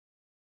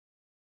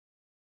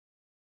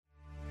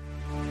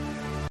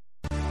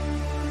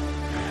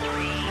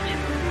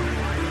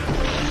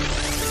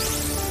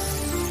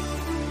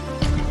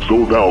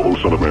So thou, O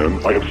son of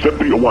man, I have set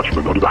thee a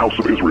watchman unto the house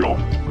of Israel.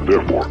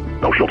 Therefore,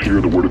 thou shalt hear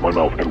the word of my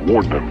mouth, and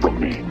warn them from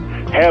me.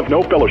 Have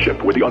no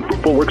fellowship with the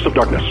unfruitful works of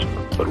darkness,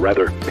 but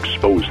rather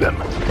expose them.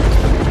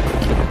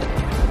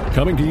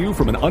 Coming to you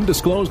from an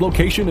undisclosed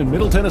location in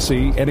Middle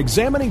Tennessee and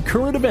examining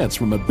current events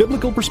from a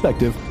biblical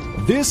perspective,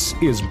 this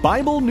is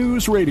Bible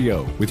News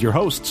Radio with your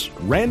hosts,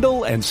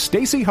 Randall and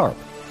Stacy Harp.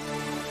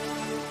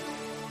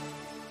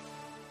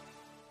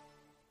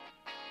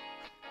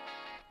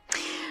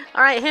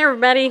 All right, hey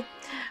everybody.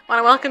 I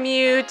want to welcome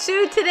you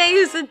to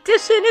today's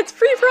edition. It's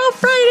Free For All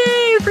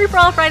Friday, Free For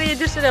All Friday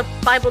edition of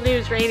Bible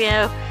News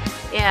Radio.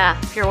 Yeah,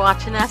 if you're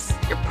watching us,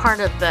 you're part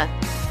of the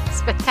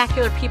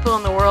spectacular people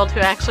in the world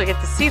who actually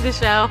get to see the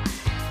show,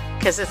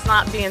 because it's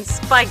not being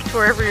spiked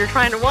wherever you're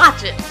trying to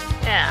watch it.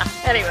 Yeah,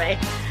 anyway.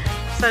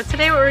 So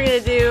today what we're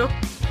going to do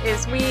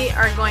is we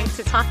are going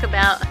to talk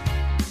about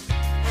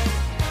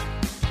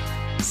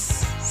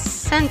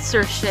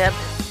censorship.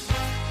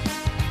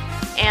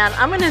 And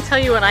I'm going to tell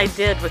you what I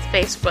did with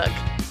Facebook.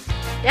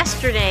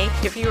 Yesterday,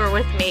 if you were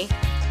with me,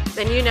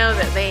 then you know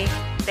that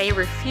they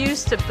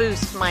refused to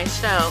boost my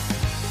show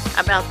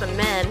about the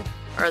men,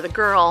 or the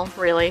girl,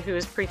 really,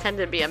 who's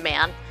pretended to be a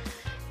man,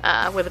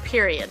 with a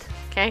period.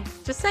 Okay?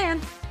 Just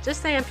saying,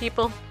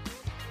 people.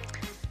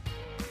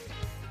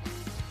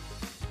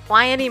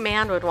 Why any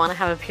man would want to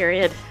have a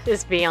period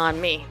is beyond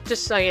me,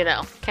 just so you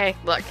know. Okay?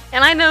 Look,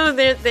 and I know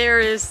that there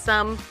is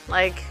some,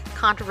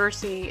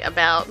 controversy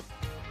about,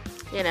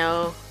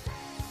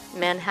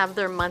 men have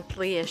their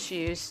monthly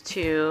issues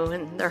too,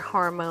 and their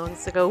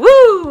hormones. They go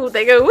woo!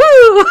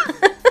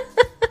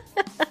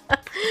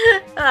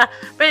 But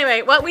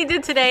anyway, what we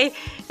did today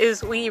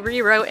is we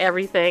rewrote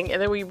everything,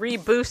 and then we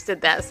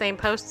reboosted that same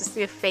post to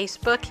see if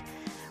Facebook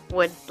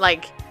would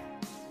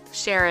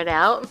share it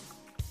out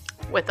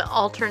with the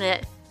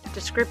alternate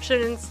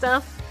description and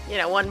stuff.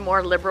 One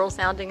more liberal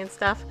sounding and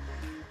stuff.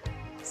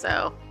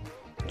 So,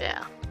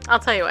 yeah. I'll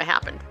tell you what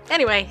happened.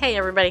 Anyway, hey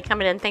everybody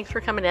coming in. Thanks for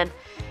coming in.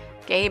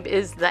 Gabe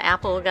is the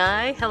Apple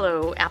guy.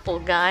 Hello, Apple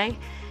guy.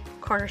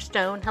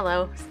 Cornerstone.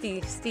 Hello.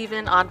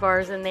 Steven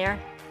Oddvar's in there.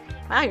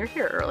 Wow, you're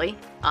here early.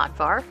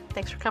 Oddvar.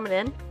 Thanks for coming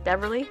in.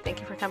 Beverly, thank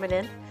you for coming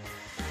in.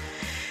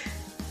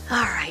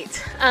 All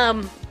right.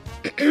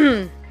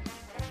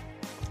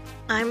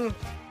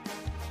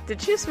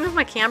 Did you just move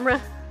my camera?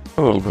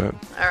 A little bit.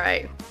 All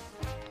right.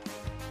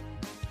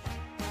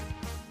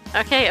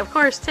 Okay, of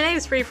course, today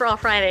is Free For All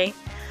Friday.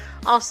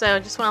 Also,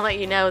 just want to let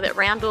you know that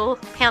Randall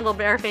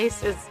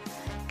Bareface is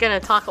going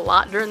to talk a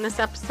lot during this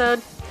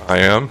episode. I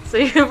am? So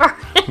you've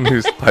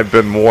already... I've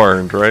been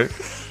warned, right?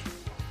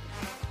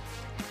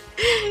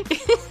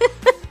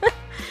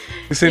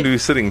 You seem to be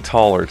sitting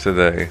taller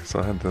today,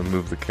 so I had to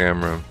move the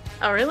camera.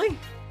 Oh, really?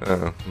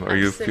 Are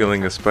you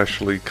feeling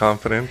especially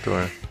confident,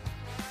 or...?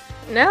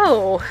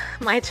 No,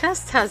 my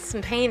chest has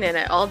some pain in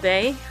it all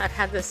day. I've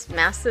had this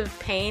massive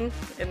pain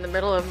in the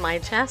middle of my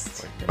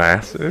chest.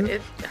 Massive?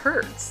 It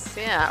hurts.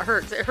 Yeah, it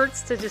hurts. It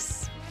hurts to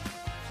just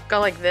go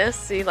like this.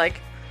 See,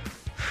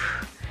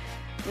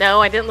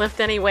 no, I didn't lift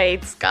any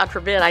weights. God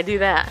forbid I do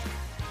that.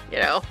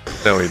 No,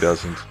 he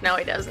doesn't. No,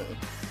 he doesn't.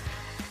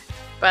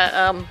 But,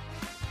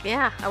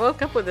 yeah, I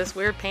woke up with this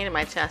weird pain in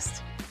my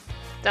chest.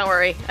 Don't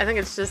worry. I think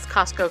it's just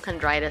Costco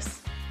chondritis,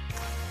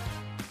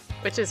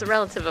 which is a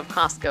relative of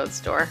Costco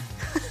store.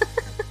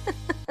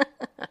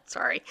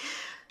 Sorry.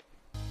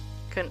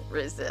 Couldn't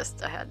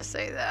resist. I had to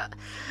say that.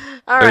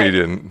 All right. No, you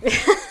didn't.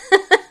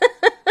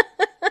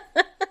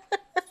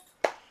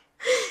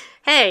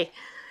 Hey,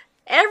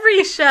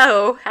 every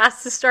show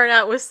has to start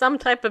out with some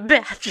type of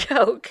bad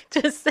joke.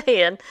 Just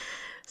saying.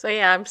 So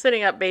yeah, I'm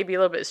sitting up maybe a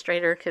little bit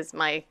straighter because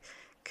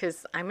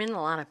I'm in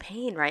a lot of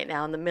pain right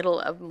now in the middle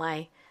of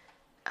my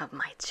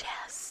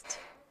chest.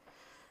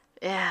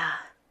 Yeah.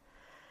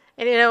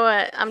 And you know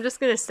what? I'm just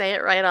going to say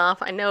it right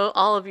off. I know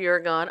all of you are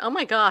going, oh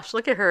my gosh,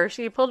 look at her.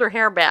 She pulled her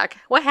hair back.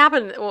 What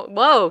happened?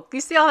 Whoa, do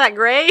you see all that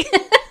gray?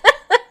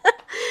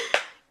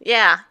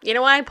 Yeah. You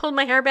know why I pulled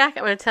my hair back?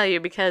 I'm going to tell you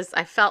because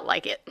I felt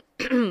like it.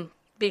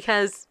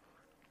 Because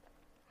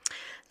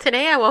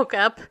today I woke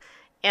up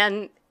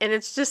and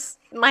it's just,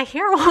 my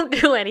hair won't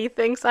do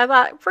anything. So I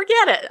thought,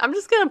 forget it. I'm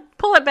just going to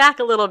pull it back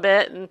a little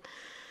bit. And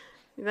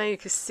now you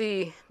can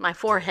see my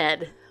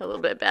forehead a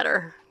little bit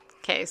better.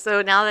 Okay,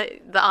 so now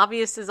that the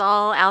obvious is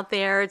all out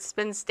there, it's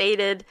been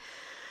stated,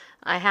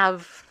 I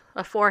have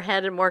a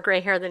forehead and more gray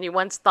hair than you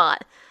once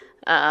thought.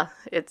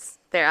 It's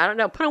there. I don't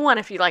know. Put a 1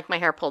 if you like my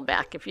hair pulled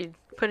back. If you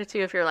put a 2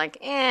 if you're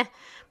like,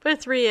 Put a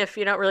 3 if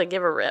you don't really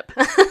give a rip.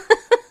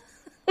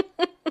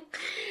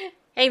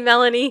 Hey,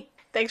 Melanie.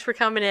 Thanks for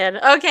coming in.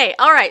 Okay,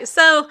 all right.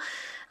 So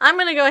I'm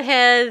going to go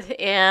ahead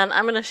and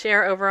I'm going to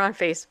share over on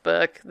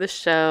Facebook the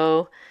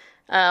show.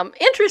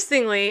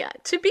 Interestingly,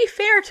 to be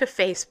fair to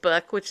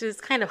Facebook, which is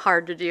kind of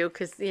hard to do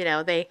because,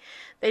 they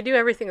do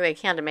everything they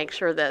can to make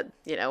sure that,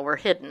 we're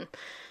hidden.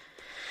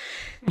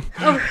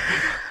 Over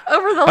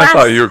the last... I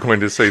thought you were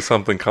going to say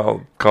something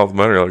called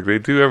money. Like they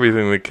do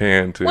everything they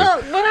can to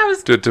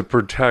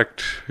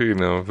protect,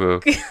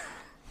 the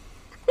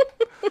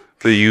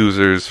the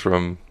users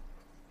from.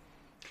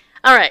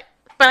 All right,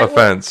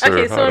 offense.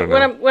 Okay, so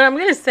what I'm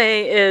going to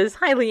say is,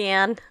 hi,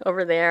 Leanne,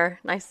 over there.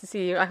 Nice to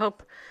see you. I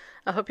hope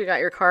you got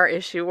your car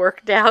issue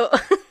worked out.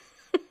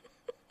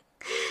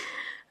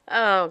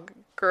 Oh,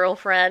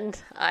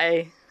 girlfriend,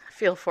 I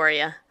feel for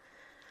you.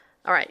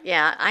 All right,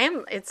 yeah, I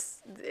am.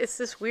 It's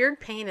this weird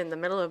pain in the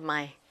middle of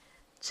my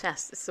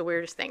chest. It's the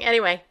weirdest thing.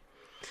 Anyway,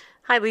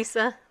 hi,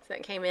 Lisa,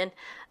 that came in.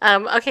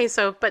 Okay,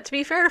 so but to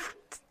be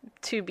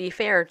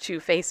fair to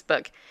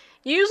Facebook,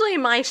 usually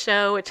my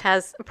show, which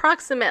has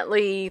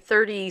approximately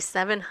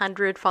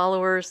 3,700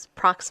 followers,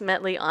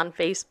 approximately on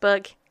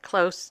Facebook,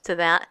 close to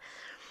that.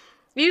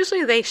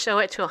 Usually they show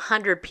it to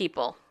 100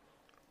 people.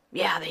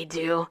 Yeah, they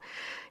do.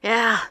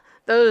 Yeah,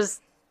 those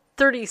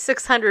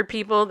 3,600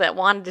 people that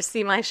wanted to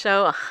see my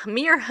show, a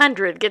mere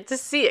 100 get to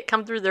see it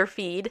come through their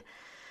feed.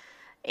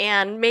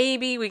 And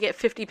maybe we get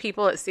 50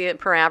 people that see it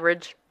per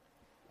average.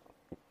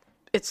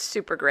 It's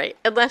super great.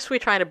 Unless we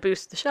try to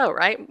boost the show,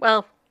 right?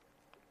 Well,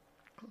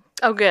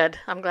 oh good.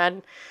 I'm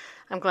glad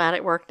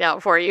it worked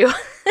out for you.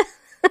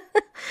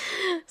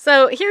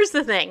 So here's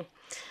the thing.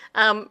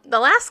 The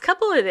last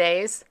couple of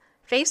days,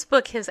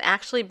 Facebook has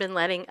actually been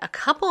letting a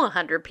couple of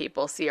hundred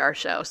people see our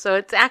show. So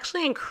it's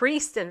actually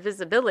increased in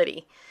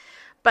visibility.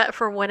 But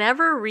for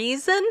whatever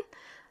reason,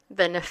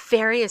 the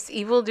nefarious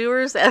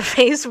evildoers at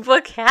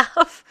Facebook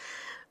have,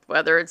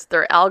 whether it's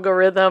their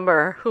algorithm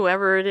or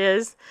whoever it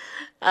is,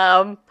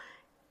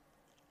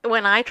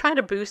 when I try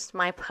to boost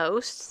my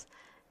posts,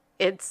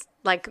 it's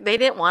like they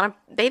don't want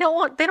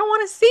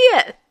to see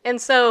it.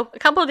 And so a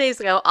couple of days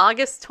ago,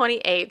 August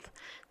 28th,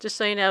 just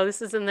so you know,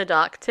 this is in the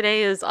doc.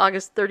 Today is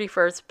August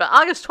 31st, but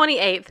August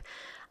 28th,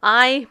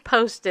 I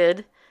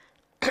posted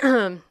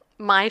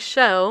my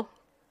show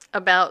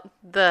about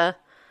the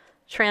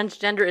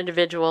transgender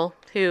individual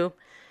who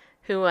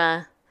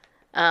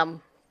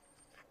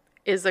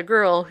is a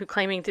girl who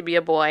claiming to be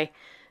a boy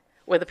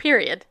with a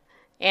period.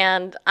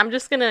 And I'm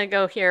just going to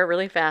go here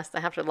really fast. I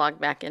have to log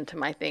back into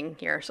my thing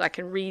here so I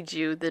can read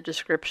you the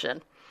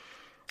description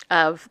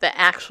of the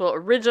actual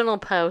original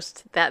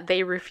post that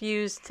they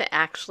refused to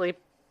actually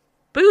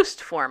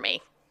boost for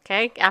me.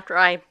 Okay? After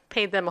I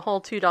paid them a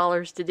whole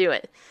 $2 to do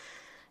it.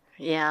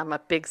 Yeah, I'm a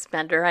big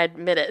spender. I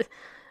admit it.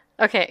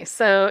 Okay,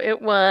 so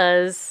it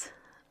was,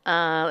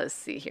 let's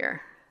see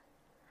here.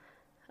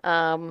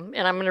 And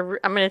I'm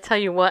gonna tell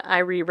you what I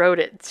rewrote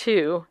it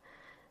to.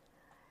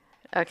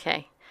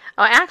 Okay.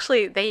 Oh,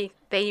 actually,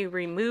 they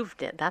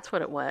removed it. That's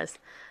what it was.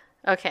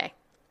 Okay.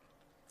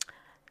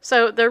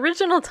 So the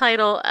original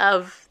title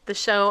of the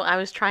show I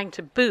was trying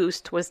to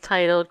boost was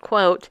titled,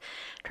 quote,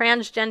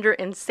 Transgender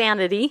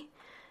Insanity,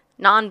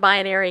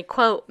 Non-Binary,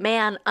 quote,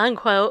 Man,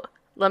 unquote,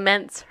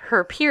 Laments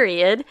Her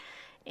Period.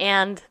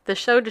 And the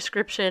show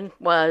description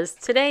was,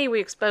 today we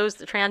expose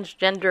the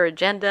transgender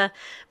agenda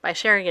by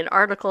sharing an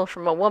article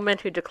from a woman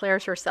who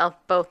declares herself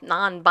both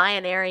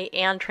non-binary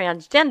and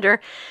transgender.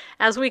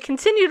 As we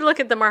continue to look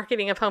at the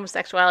marketing of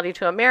homosexuality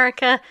to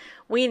America,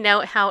 we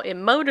note how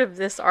emotive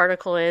this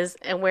article is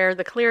and where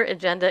the clear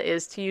agenda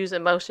is to use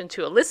emotion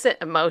to elicit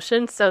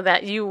emotion so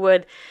that you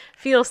would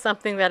feel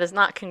something that is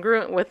not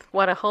congruent with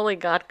what a holy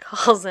God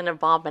calls an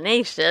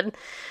abomination.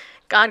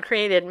 God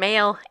created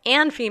male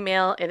and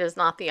female. It is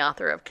not the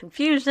author of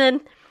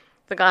confusion.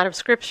 The God of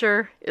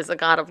Scripture is a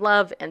God of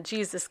love, and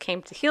Jesus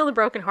came to heal the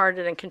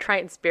brokenhearted and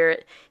contrite in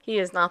spirit. He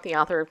is not the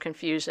author of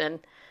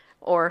confusion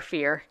or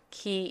fear.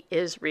 He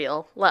is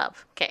real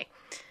love. Okay,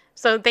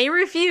 so they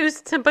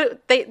refused to.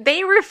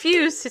 They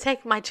refused to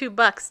take my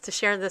 $2 to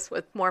share this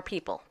with more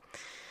people.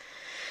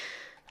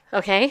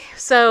 Okay,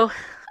 so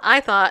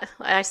I thought,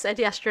 I said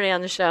yesterday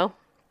on the show,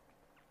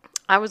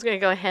 I was going to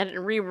go ahead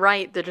and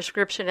rewrite the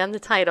description and the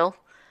title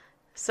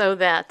so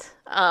that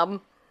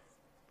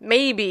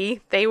maybe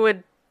they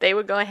would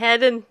go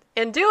ahead and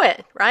do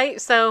it,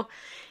 right? So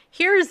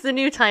here's the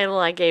new title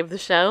I gave the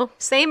show.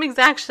 Same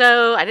exact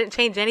show. I didn't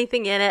change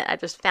anything in it. I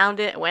just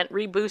found it,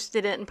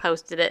 reboosted it, and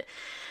posted it.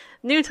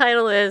 New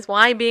title is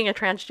Why Being a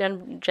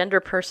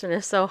Transgender Person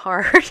is So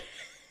Hard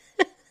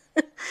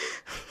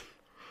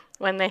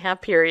When They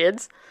Have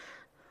Periods.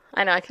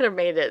 I know I could have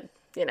made it.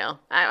 You know,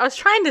 I was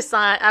trying to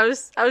sound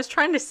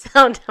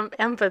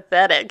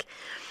empathetic.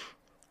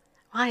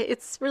 Why,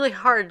 it's really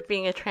hard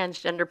being a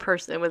transgender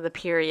person with a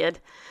period.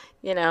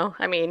 You know,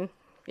 I mean,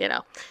 you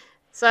know.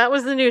 So that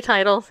was the new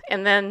title.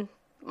 And then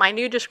my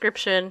new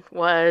description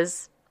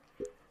was,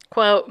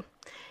 quote,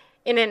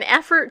 in an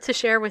effort to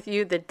share with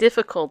you the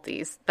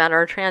difficulties that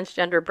our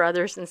transgender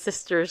brothers and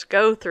sisters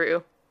go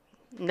through,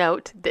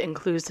 note the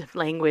inclusive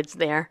language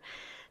there.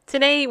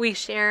 Today we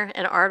share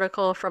an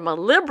article from a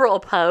liberal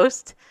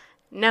post.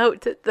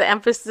 Note the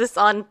emphasis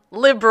on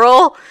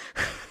liberal.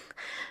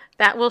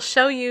 That will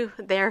show you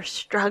their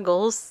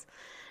struggles.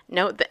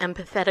 Note the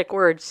empathetic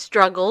word,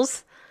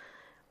 struggles.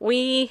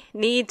 We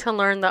need to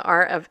learn the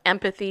art of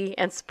empathy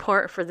and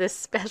support for this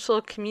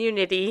special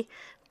community.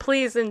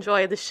 Please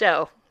enjoy the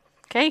show.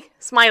 Okay?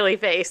 Smiley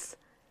face.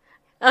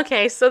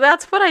 Okay, so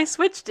that's what I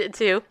switched it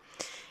to,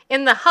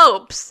 in the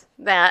hopes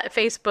that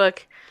Facebook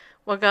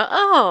will go,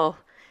 oh,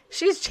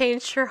 she's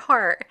changed her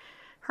heart,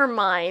 her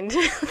mind.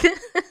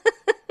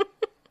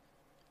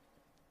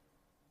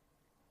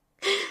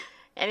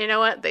 And you know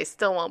what? They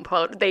still won't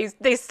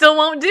they still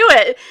won't do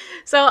it.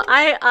 So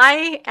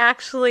I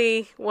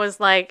actually was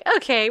like,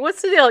 okay,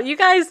 what's the deal? You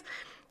guys,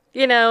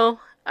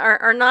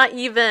 are not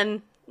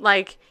even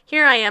like,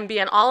 here I am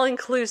being all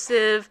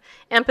inclusive,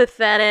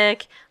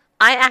 empathetic.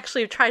 I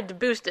actually tried to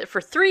boost it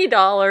for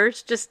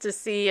 $3 just to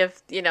see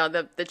if,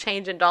 the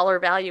change in dollar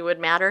value would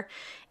matter.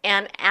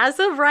 And as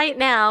of right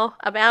now,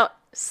 about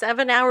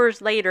 7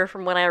 hours later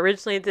from when I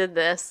originally did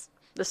this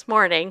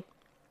morning,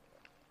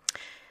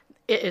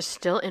 it is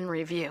still in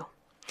review.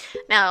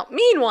 Now,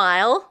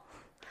 meanwhile,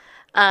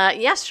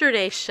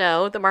 yesterday's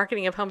show, The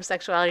Marketing of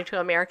Homosexuality to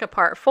America,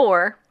 Part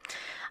 4,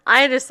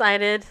 I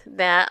decided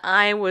that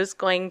I was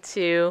going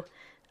to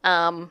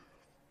go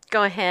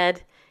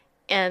ahead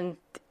and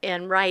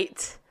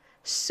write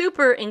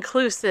super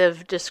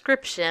inclusive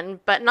description,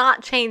 but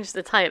not change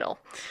the title.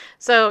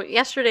 So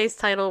yesterday's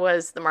title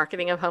was The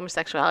Marketing of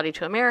Homosexuality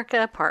to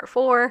America, Part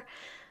 4.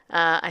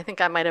 I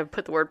think I might have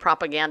put the word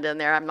propaganda in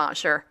there. I'm not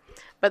sure.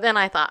 But then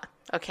I thought,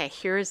 okay,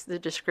 here's the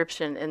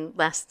description,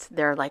 unless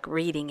they're like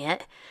reading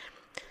it.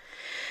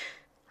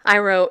 I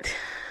wrote,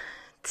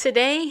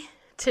 today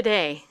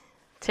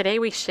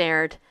we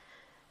shared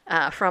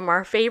from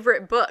our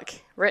favorite book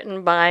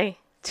written by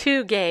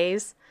two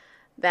gays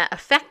that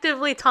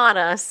effectively taught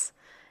us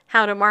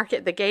how to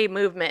market the gay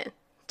movement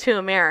to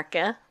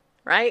America,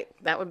 right?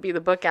 That would be the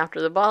book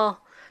After the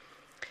Ball.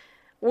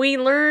 We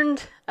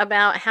learned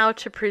about how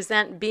to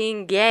present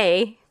being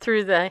gay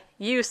through the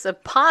use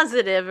of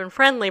positive and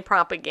friendly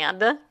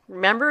propaganda.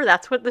 Remember,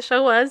 that's what the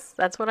show was.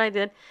 That's what I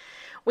did.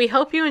 We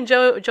hope you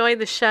enjoy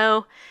the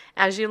show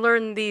as you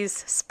learn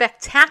these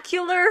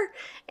spectacular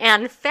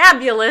and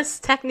fabulous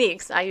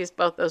techniques. I use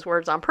both those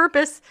words on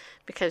purpose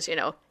because,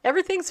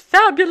 everything's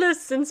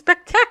fabulous and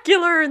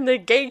spectacular in the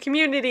gay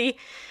community.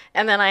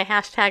 And then I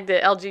hashtagged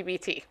it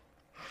LGBT.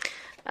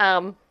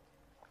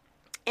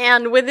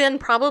 And within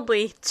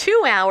probably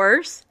 2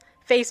 hours,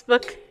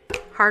 Facebook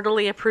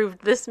heartily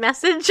approved this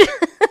message.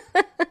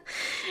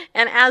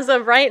 And as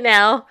of right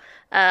now,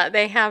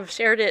 they have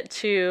shared it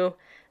to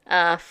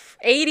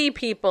 80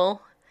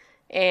 people.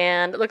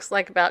 And it looks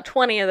like about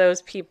 20 of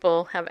those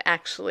people have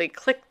actually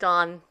clicked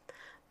on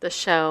the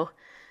show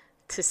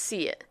to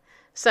see it.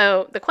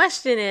 So the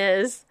question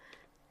is,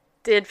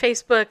 did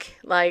Facebook,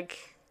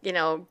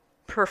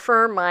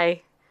 prefer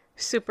my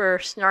super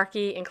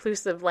snarky,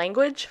 inclusive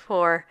language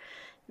for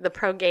the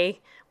pro-gay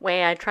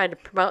way I tried to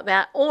promote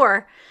that?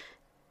 Or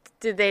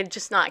did they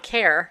just not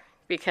care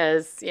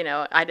because,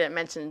 I didn't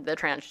mention the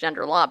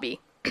transgender lobby?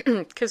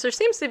 Because there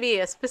seems to be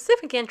a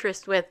specific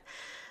interest with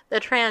the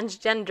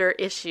transgender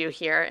issue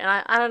here. And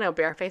I don't know,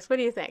 Bareface, what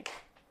do you think?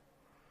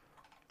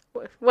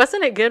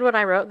 Wasn't it good what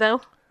I wrote,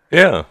 though?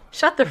 Yeah.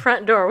 Shut the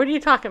front door. What are you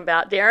talking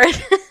about, Darren?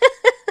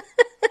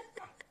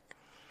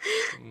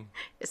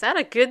 Is that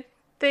a good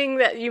thing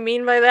that you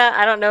mean by that?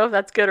 I don't know if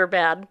that's good or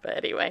bad, but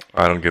anyway.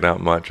 I don't get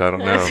out much. I don't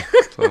know.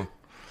 So,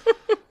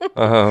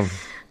 oh,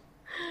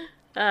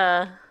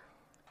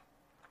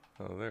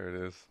 there it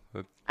is.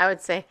 I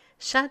would say,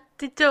 shut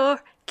the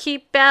door,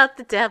 keep out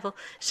the devil.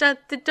 Shut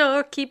the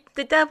door, keep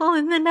the devil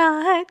in the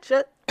night.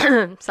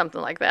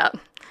 Something like that.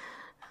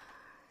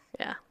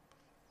 Yeah.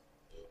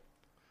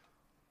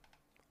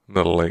 A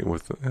little late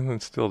and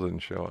it still didn't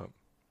show up.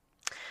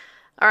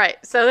 All right,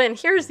 so then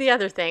here's the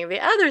other thing. The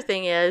other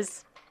thing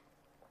is,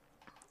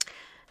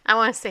 I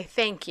want to say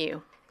thank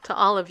you to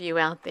all of you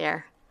out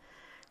there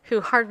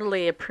who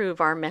heartily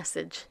approve our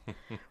message.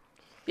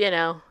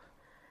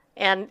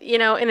 And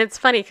it's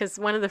funny because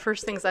one of the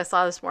first things I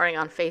saw this morning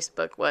on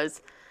Facebook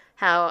was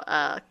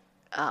how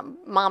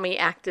mommy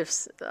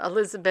activists,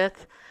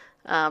 Elizabeth,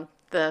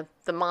 the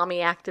mommy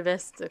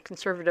activist, the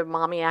conservative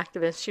mommy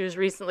activist, she was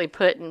recently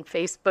put in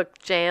Facebook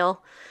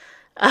jail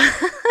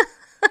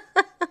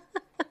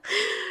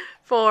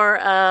for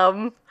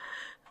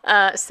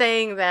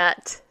saying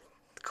that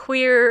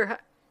queer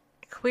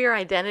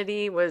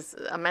identity was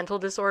a mental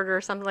disorder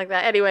or something like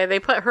that. Anyway, they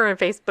put her in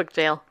Facebook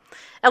jail.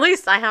 At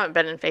least I haven't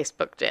been in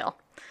Facebook jail,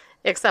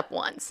 except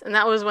once. And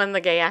that was when the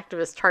gay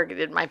activists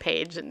targeted my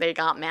page and they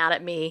got mad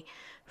at me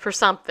for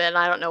something.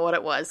 I don't know what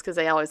it was because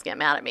they always get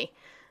mad at me.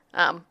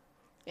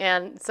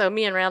 And so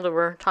me and Randall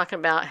were talking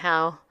about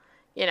how,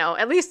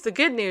 at least the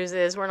good news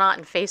is we're not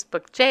in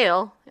Facebook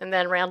jail. And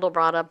then Randall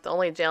brought up the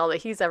only jail that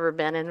he's ever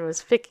been in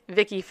was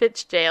Vicky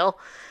Fitch jail,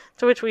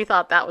 to which we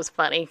thought that was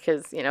funny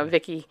because,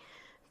 Vicky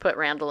put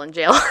Randall in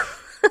jail.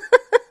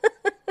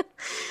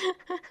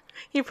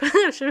 He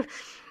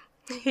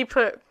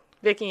put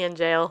Vicky in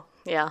jail.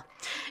 Yeah.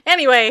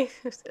 Anyway,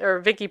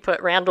 Vicky put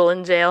Randall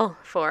in jail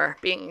for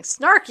being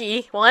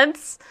snarky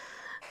once,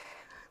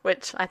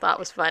 which I thought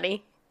was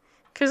funny.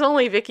 Because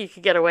only Vicky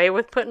could get away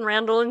with putting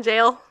Randall in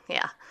jail.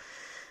 Yeah.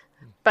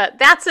 But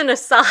that's an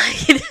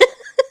aside.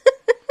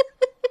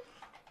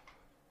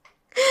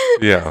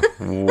 Yeah,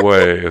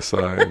 way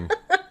aside.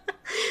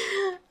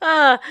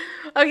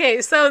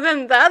 Okay, so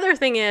then the other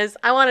thing is,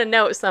 I want to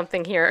note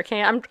something here.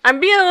 Okay, I'm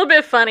being a little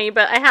bit funny,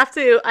 but I have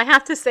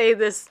to say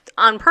this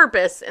on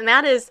purpose, and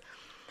that is,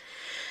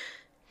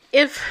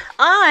 if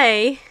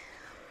I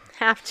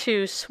have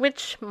to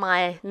switch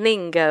my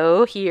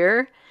lingo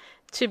here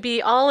to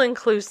be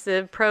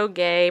all-inclusive,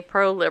 pro-gay,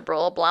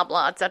 pro-liberal, blah,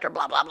 blah, etc.,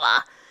 blah, blah,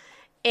 blah,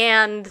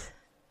 and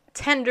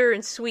tender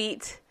and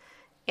sweet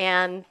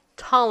and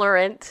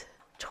tolerant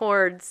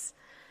towards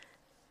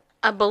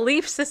a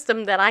belief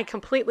system that I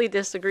completely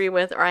disagree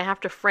with, or I have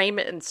to frame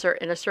it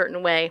in a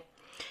certain way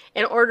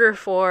in order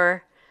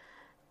for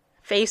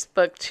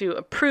Facebook to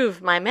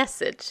approve my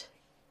message.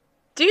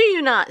 Do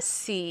you not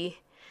see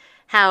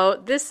how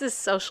this is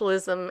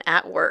socialism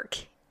at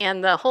work?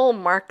 And the whole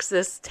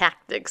Marxist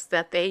tactics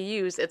that they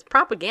use, it's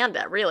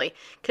propaganda, really.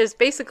 Because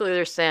basically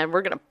they're saying,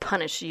 we're going to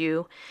punish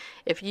you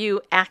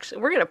we're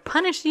going to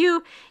punish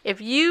you if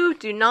you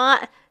do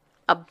not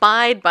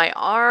abide by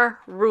our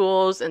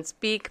rules and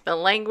speak the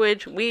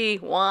language we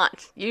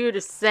want you to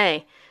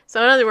say.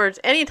 So in other words,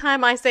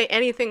 anytime I say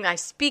anything, I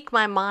speak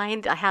my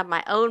mind, I have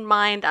my own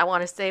mind, I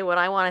want to say what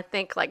I want to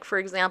think. Like, for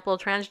example,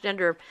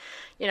 transgender,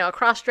 a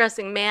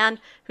cross-dressing man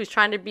who's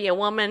trying to be a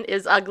woman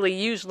is ugly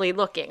usually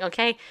looking,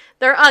 okay?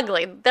 They're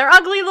ugly. They're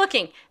ugly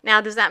looking. Now,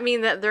 does that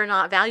mean that they're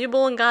not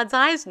valuable in God's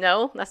eyes?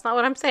 No, that's not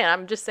what I'm saying.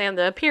 I'm just saying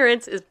the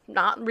appearance is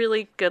not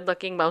really good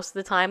looking most of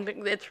the time.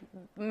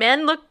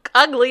 Men look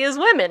ugly as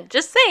women,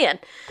 just saying,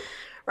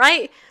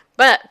 right?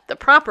 But the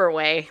proper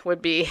way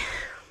would be...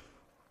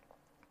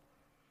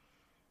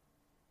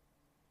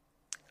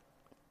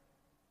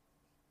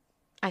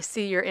 I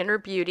see your inner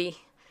beauty.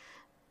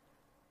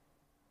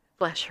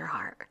 Bless your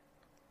heart.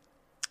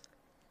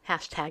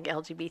 Hashtag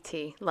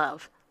LGBT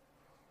love.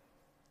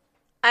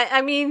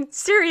 I mean,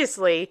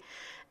 seriously,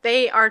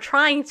 they are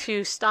trying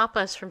to stop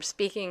us from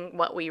speaking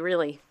what we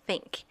really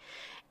think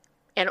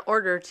in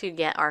order to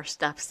get our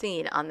stuff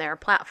seen on their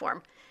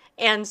platform.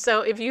 And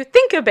so if you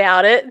think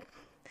about it,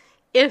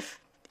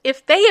 if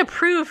they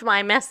approve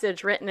my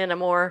message written in a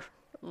more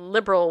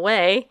liberal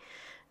way,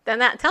 then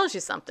that tells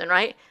you something,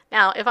 right?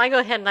 Now, if I go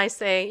ahead and I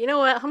say, you know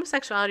what,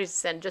 homosexuality is a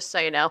sin, just so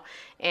you know,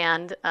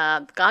 and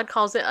God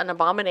calls it an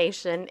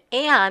abomination,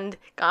 and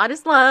God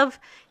is love,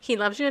 he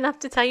loves you enough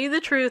to tell you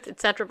the truth,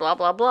 etc., blah,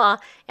 blah, blah,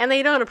 and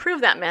they don't approve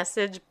that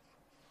message,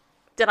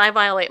 did I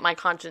violate my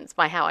conscience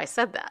by how I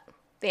said that?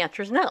 The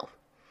answer is no.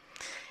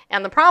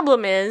 And the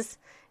problem is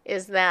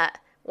that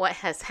what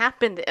has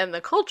happened in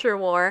the culture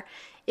war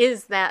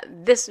is that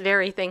this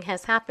very thing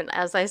has happened.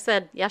 As I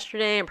said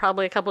yesterday and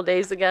probably a couple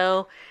days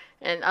ago,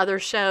 and other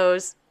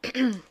shows,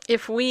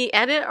 if we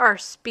edit our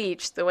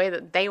speech the way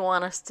that they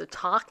want us to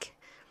talk,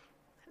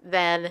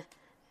 then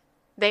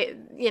they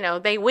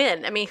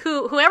win. I mean,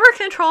 whoever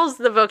controls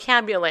the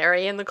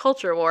vocabulary in the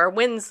culture war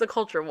wins the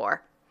culture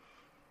war.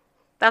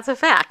 That's a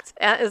fact.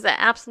 That is an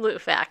absolute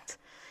fact.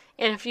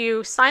 And if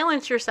you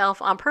silence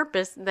yourself on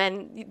purpose,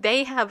 then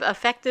they have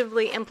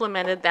effectively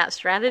implemented that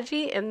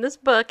strategy in this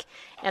book,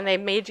 and they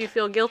made you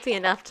feel guilty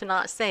enough to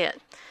not say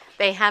it.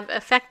 They have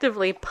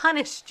effectively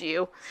punished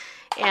you.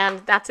 And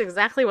that's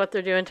exactly what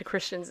they're doing to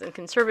Christians and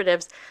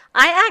conservatives.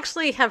 I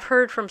actually have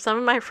heard from some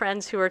of my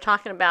friends who are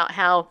talking about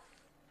how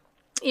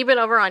even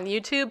over on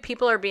YouTube,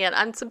 people are being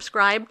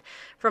unsubscribed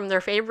from their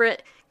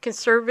favorite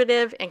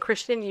conservative and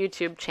Christian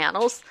YouTube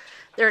channels.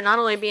 They're not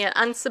only being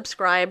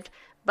unsubscribed,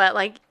 but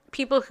like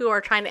people who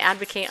are trying to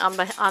advocate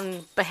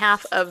on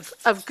behalf of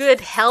good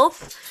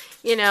health,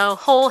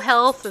 whole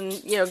health and,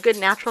 good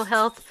natural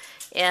health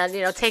and,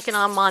 taking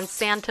on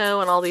Monsanto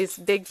and all these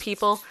big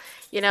people.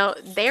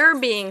 They're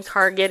being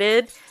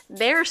targeted.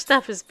 Their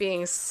stuff is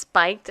being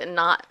spiked and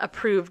not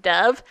approved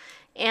of.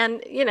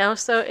 And,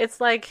 so it's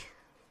like,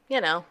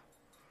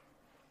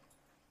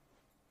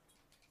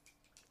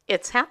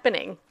 it's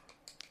happening.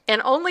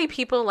 And only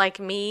people like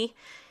me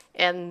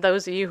and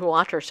those of you who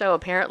watch our show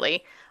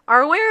apparently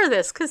are aware of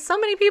this. Because so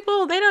many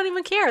people, they don't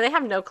even care. They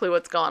have no clue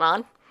what's going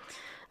on.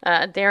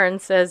 Darren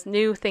says,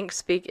 new think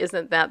speak,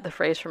 isn't that the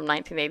phrase from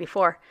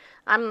 1984?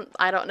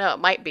 I don't know. It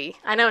might be.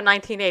 I know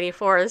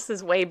 1984. This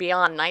is way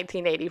beyond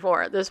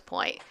 1984 at this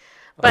point.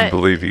 But, I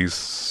believe he's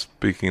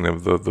speaking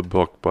of the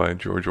book by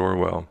George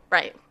Orwell.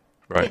 Right.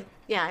 Right.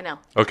 Yeah, I know.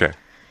 Okay.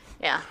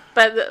 Yeah,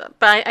 but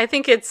I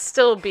think it's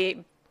still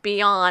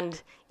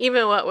beyond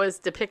even what was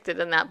depicted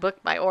in that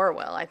book by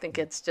Orwell. I think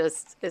it's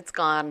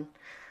gone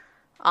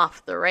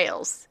off the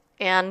rails.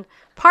 And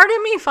part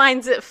of me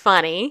finds it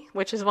funny,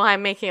 which is why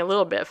I'm making a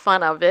little bit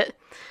fun of it.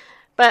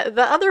 But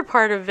the other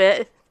part of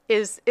it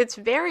is it's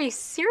very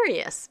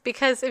serious,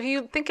 because if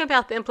you think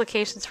about the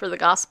implications for the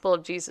gospel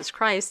of Jesus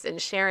Christ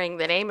and sharing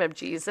the name of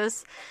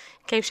Jesus,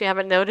 in case you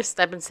haven't noticed,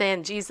 I've been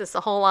saying Jesus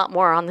a whole lot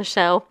more on the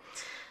show,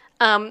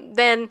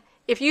 then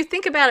if you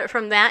think about it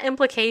from that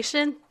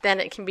implication,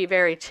 then it can be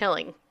very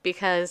chilling,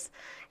 because,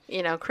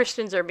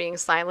 Christians are being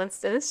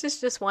silenced, and this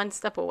is just one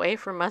step away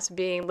from us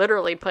being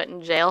literally put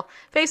in jail.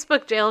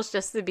 Facebook jail is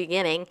just the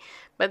beginning,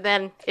 but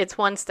then it's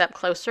one step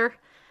closer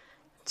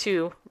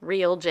to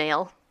real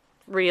jail.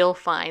 Real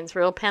fines,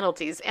 real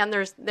penalties. And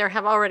there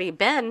have already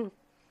been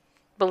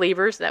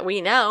believers that we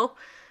know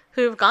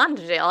who've gone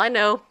to jail. I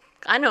know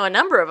a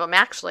number of them,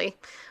 actually,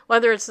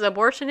 whether it's the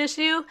abortion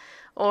issue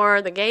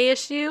or the gay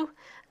issue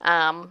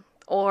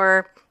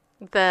or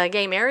the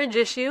gay marriage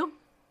issue.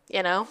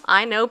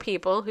 I know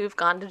people who've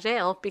gone to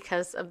jail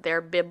because of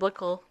their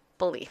biblical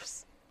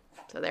beliefs.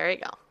 So there you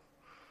go.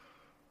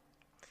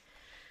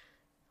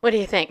 What do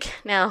you think?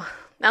 Now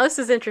this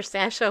is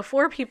interesting. I show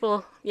 4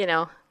 people,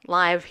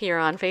 live here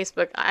on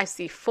Facebook. I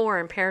see 4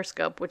 in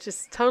Periscope, which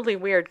is totally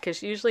weird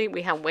because usually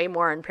we have way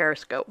more in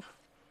Periscope.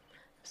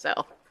 So,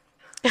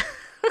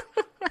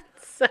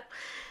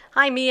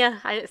 hi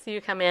Mia, I didn't see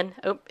you come in.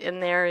 Oh,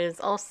 and there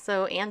is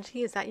also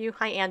Angie. Is that you?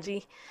 Hi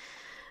Angie.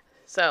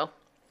 So,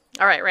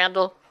 all right,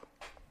 Randall.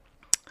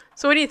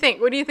 So what do you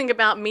think? What do you think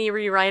about me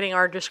rewriting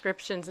our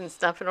descriptions and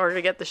stuff in order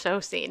to get the show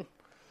seen?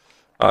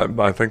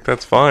 I think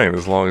that's fine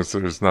as long as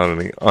there's not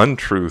any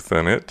untruth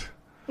in it.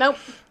 Nope.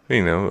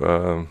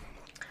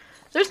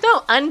 There's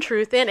no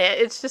untruth in it.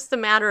 It's just a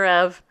matter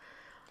of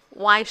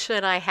why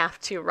should I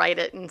have to write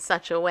it in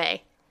such a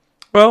way?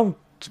 Well,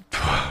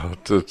 for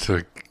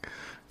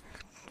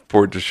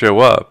it to show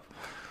up,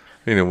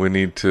 we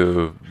need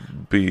to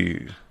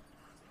be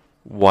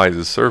wise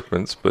as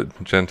serpents,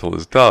 but gentle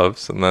as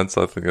doves, and I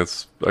think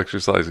that's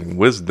exercising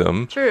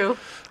wisdom. True.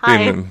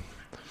 Hi.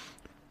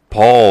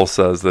 Paul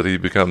says that he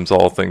becomes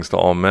all things to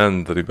all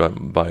men, that he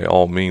by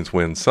all means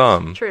wins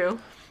some. True.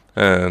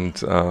 And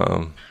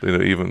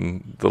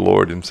even the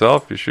Lord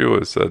himself,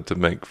 Yeshua, said to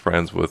make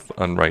friends with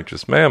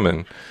unrighteous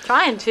mammon.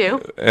 Trying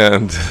to.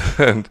 And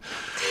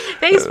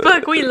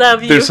Facebook, we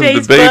love you.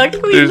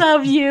 Facebook, we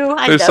love you.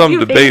 There's some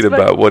debate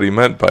about what he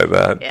meant by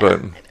that,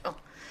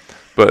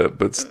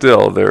 but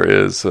still, there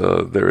is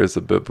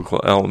a biblical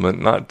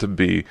element, not to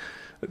be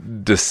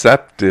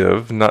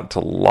deceptive, not to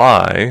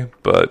lie,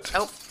 but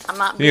I'm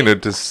not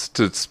to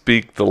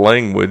speak the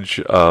language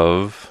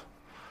of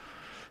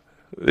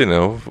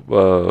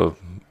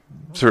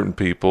certain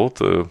people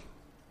to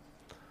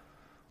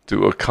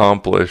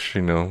accomplish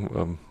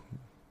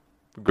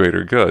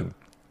greater good.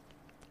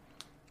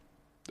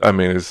 I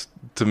mean,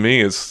 to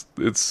me it's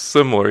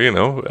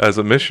similar, as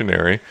a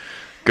missionary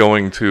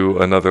going to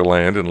another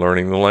land and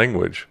learning the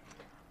language.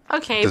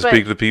 Okay, to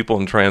speak to people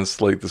and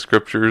translate the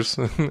scriptures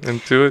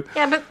into it.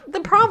 Yeah, but the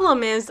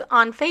problem is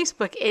on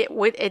Facebook,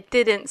 it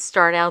didn't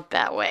start out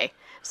that way.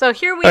 So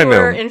here we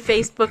were in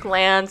Facebook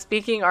land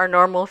speaking our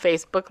normal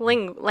Facebook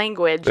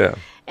language,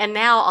 and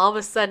now all of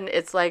a sudden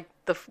it's like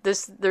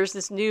there's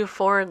this new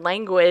foreign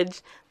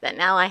language that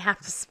now I have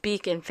to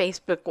speak in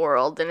Facebook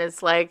world, and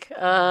it's like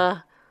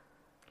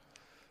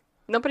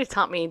nobody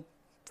taught me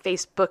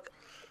Facebook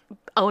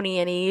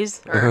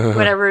Onianese or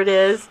whatever it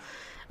is.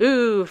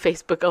 Ooh,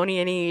 Facebook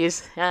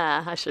Onianese.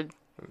 Yeah, I should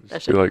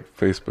be like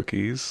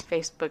Facebookese.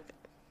 Facebook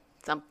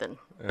something.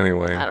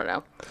 Anyway, I don't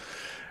know.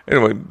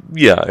 Anyway,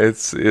 yeah,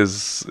 is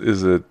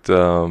it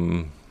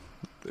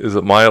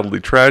mildly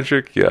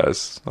tragic?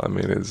 Yes. I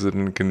mean, is it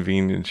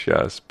inconvenience?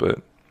 Yes, but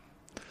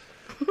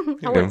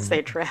I wouldn't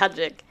say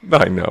tragic.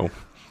 I know.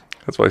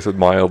 That's why I said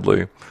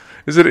mildly.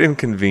 Is it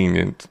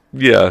inconvenient?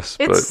 Yes,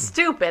 it's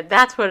stupid.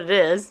 That's what it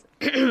is.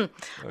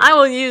 I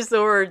will use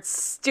the word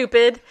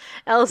stupid.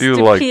 El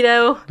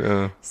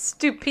stupido.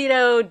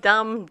 Stupido,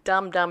 dumb,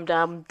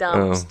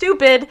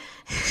 stupid.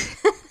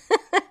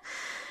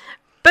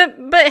 But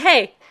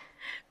hey,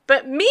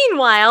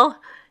 meanwhile,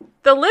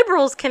 the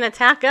liberals can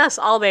attack us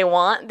all they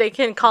want. They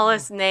can call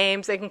us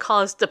names. They can call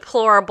us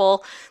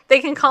deplorable.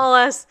 They can call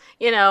us,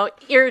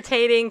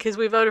 irritating because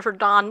we voted for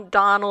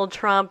Donald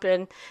Trump,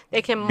 and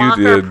they can mock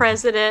our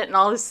president and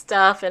all this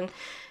stuff. And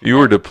you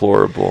were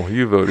deplorable.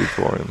 You voted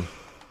for him.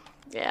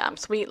 Yeah, I'm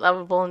sweet,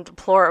 lovable, and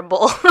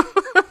deplorable.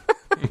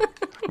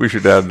 We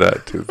should add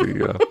that to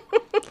the...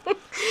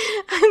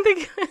 I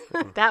think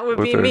that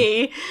would be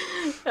me.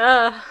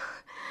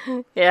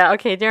 Yeah,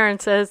 okay, Darren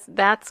says,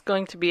 that's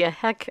going to be a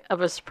heck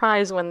of a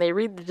surprise when they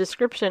read the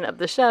description of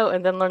the show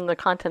and then learn the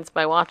contents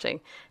by watching.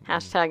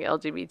 Hashtag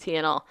LGBT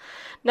and all.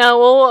 No,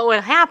 well, what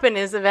would happen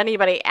is if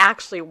anybody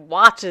actually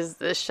watches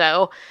this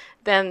show,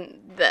 then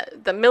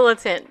the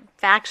militant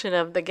faction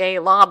of the gay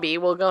lobby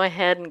will go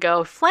ahead and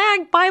go,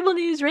 flag Bible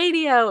News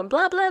Radio and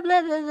blah, blah,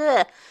 blah, blah,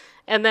 blah.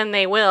 And then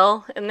they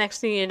will. And next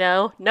thing you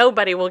know,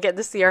 nobody will get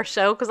to see our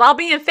show because I'll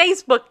be in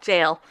Facebook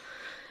jail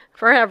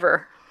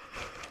forever.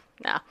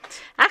 No.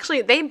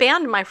 Actually, they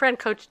banned my friend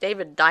Coach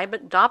David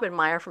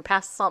Daubenmeyer from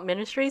Past Assault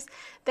Ministries.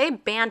 They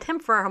banned him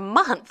for a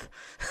month.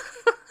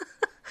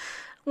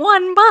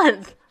 1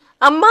 month.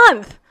 A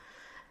month.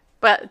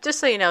 But just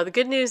so you know, the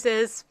good news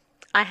is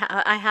I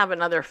have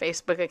another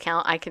Facebook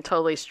account I can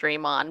totally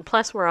stream on.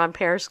 Plus, we're on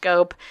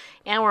Periscope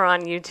and we're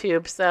on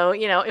YouTube. So,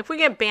 if we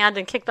get banned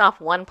and kicked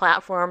off one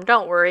platform,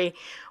 don't worry.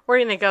 We're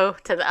going to go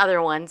to the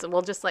other ones, and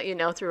we'll just let you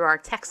know through our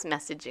text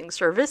messaging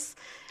service,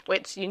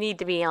 which you need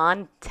to be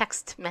on.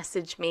 Text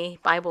message me,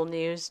 Bible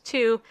News,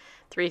 to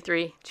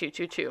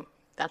 33222.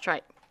 That's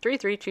right,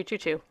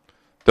 33222.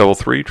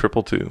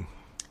 33222.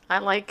 I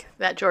like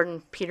that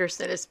Jordan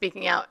Peterson is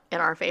speaking out in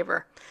our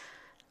favor.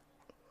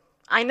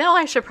 I know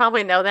I should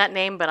probably know that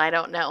name, but I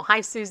don't know.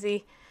 Hi,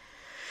 Susie.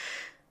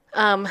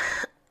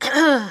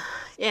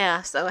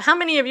 Yeah, so how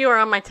many of you are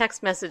on my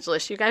text message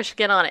list? You guys should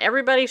get on it.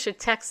 Everybody should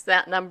text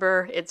that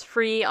number. It's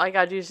free. All you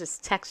got to do is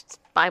just text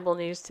Bible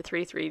News to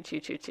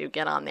 33222.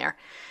 Get on there.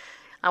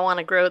 I want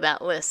to grow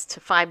that list to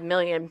 5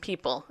 million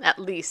people at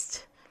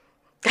least.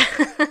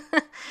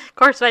 Of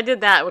course, if I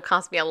did that, it would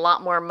cost me a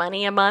lot more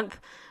money a month.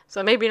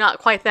 So maybe not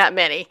quite that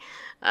many.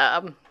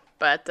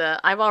 But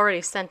I've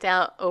already sent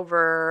out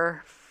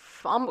over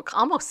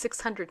almost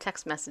 600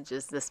 text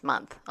messages this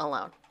month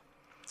alone.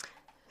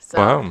 So,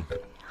 wow.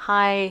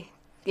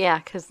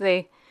 Yeah,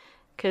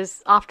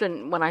 because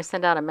often when I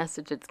send out a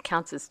message, it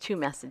counts as 2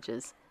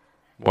 messages.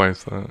 Why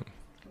is that?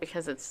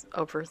 Because it's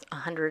over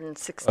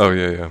 160 Oh,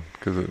 yeah.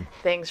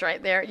 things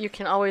right there. You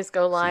can always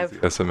go live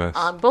SMS.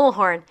 on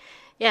Bullhorn.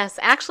 Yes,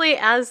 actually,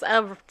 as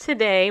of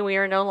today, we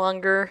are no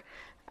longer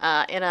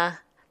in a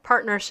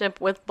partnership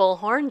with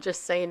Bullhorn.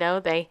 Just so you know,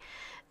 they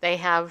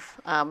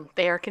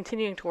are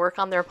continuing to work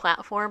on their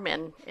platform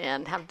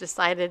and have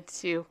decided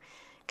to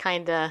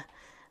kind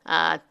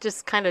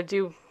of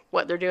do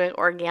what they're doing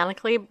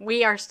organically.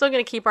 We are still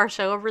going to keep our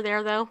show over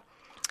there, though.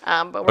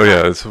 But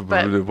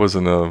it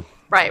wasn't a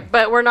right.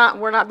 But we're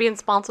not being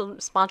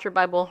sponsored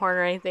by Bullhorn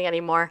or anything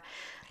anymore.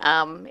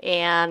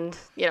 And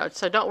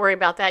so don't worry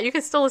about that. You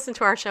can still listen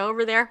to our show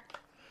over there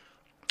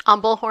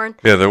on Bullhorn.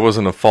 Yeah, there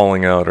wasn't a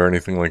falling out or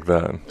anything like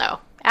that. No,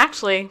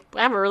 actually,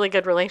 I have a really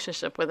good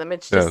relationship with them.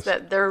 It's just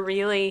that they're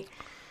really,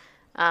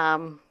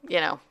 their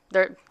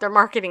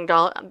marketing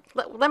dollar.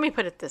 Let me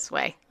put it this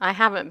way: I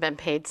haven't been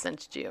paid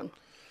since June.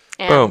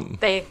 And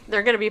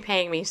they're going to be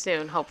paying me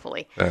soon,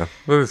 hopefully. Yeah,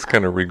 well, it's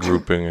kind of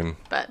regrouping.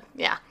 But,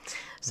 yeah.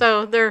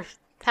 So they're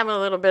having a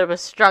little bit of a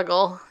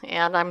struggle,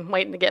 and I'm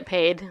waiting to get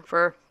paid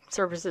for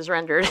services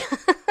rendered.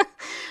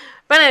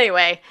 But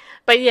anyway,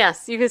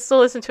 yes, you can still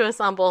listen to us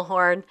on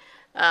Bullhorn.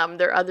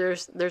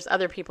 There's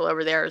other people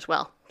over there as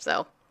well.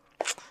 So,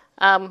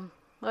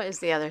 what is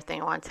the other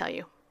thing I want to tell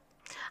you?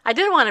 I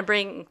did want to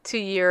bring to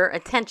your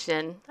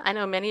attention, I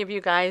know many of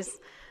you guys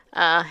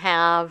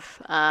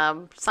have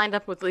signed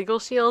up with Legal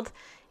Shield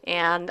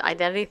and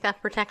identity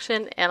theft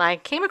protection, and I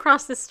came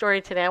across this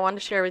story today I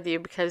wanted to share with you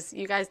because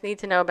you guys need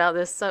to know about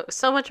this.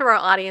 So much of our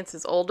audience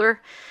is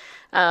older,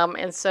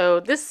 and so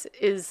this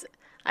is,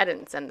 I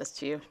didn't send this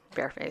to you,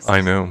 barefaced.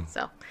 I know.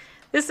 So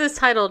this is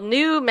titled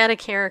New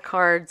Medicare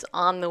Cards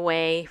on the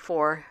Way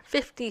for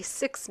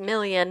 56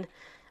 million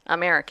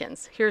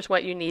Americans. Here's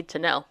what you need to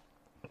know.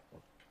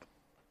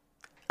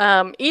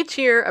 Each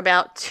year,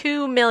 about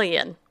 2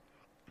 million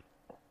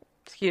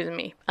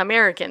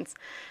Americans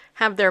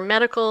have their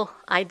medical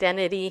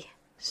identity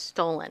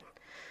stolen.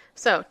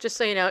 So, just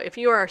so you know, if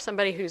you are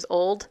somebody who's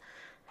old,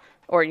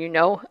 or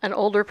an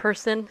older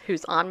person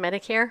who's on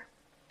Medicare,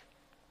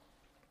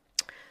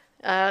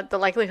 the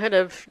likelihood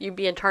of you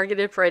being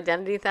targeted for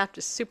identity theft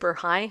is super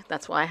high.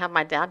 That's why I have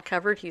my dad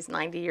covered. He's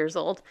 90 years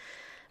old.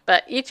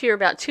 But each year,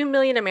 about 2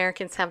 million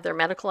Americans have their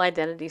medical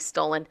identity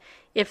stolen.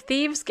 If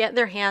thieves get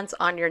their hands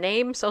on your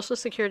name, social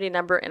security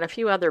number, and a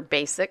few other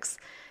basics,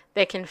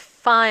 they can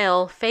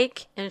file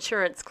fake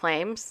insurance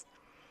claims.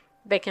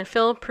 They can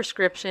fill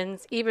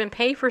prescriptions, even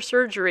pay for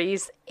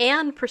surgeries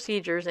and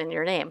procedures in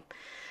your name.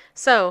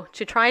 So,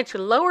 to try to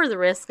lower the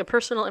risk of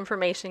personal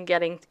information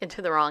getting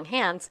into the wrong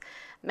hands,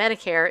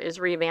 Medicare is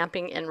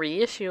revamping and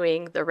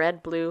reissuing the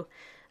red,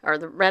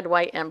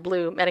 white, and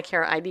blue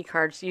Medicare ID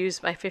cards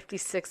used by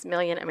 56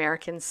 million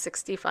Americans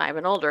 65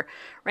 and older.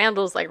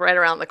 Randall's like right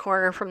around the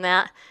corner from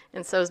that,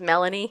 and so is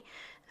Melanie.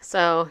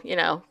 So,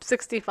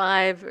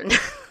 65...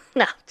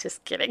 No,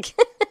 just kidding.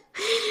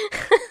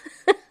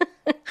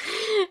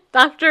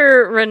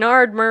 Dr.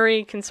 Renard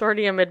Murray,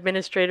 Consortium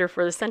Administrator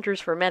for the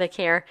Centers for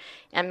Medicare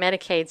and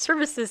Medicaid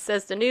Services,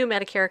 says the new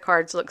Medicare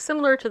cards look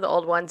similar to the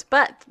old ones,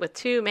 but with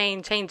 2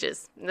 main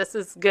changes. This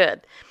is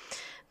good.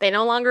 They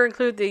no longer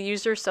include the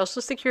user's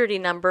social security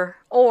number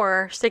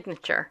or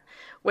signature,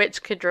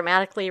 which could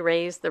dramatically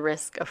raise the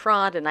risk of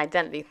fraud and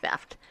identity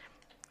theft.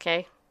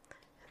 Okay?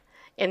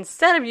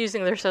 Instead of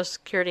using their social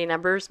security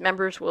numbers,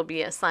 members will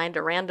be assigned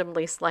a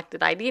randomly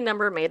selected ID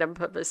number made up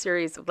of a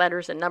series of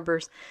letters and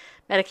numbers.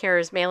 Medicare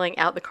is mailing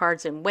out the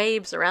cards in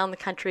waves around the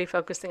country,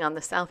 focusing on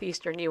the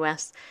southeastern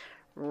U.S.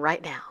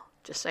 right now,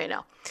 just so you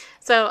know.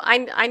 So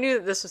I knew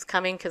that this was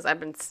coming because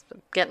I've been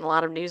getting a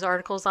lot of news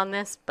articles on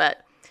this,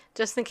 but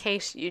just in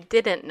case you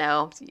didn't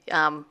know,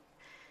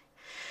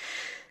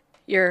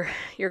 your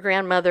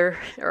grandmother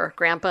or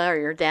grandpa or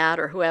your dad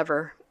or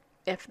whoever,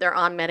 if they're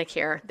on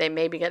Medicare, they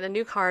maybe get a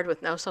new card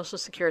with no social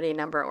security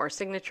number or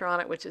signature on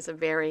it, which is a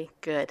very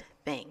good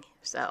thing.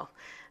 So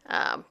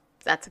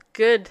that's a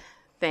good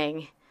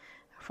thing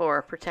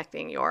for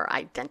protecting your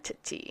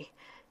identity.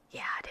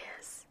 Yeah, it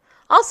is.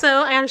 Also,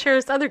 I want to share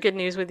this other good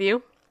news with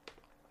you.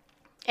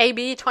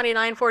 AB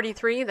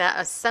 2943, that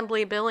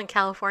assembly bill in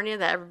California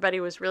that everybody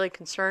was really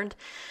concerned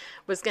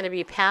was going to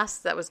be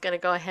passed, that was going to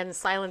go ahead and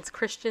silence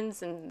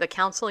Christians in the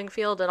counseling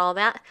field and all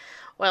that.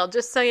 Well,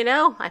 just so you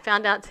know, I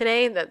found out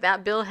today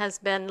that bill has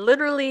been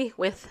literally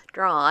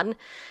withdrawn.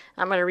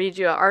 I'm going to read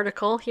you an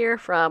article here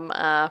from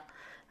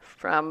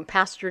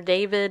Pastor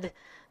David,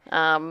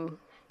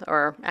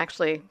 or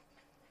actually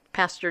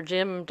Pastor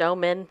Jim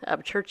Doman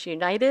of Church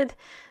United.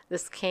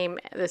 This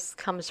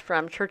comes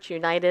from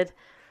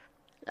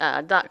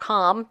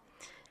churchunited.com.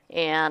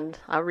 And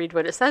I'll read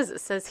what it says.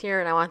 It says here,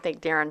 and I want to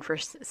thank Darren for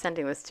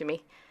sending this to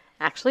me,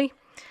 actually.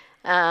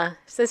 It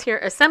says here,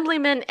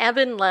 Assemblyman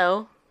Evan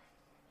Lowe,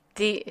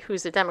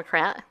 who's a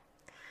Democrat,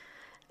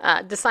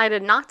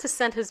 decided not to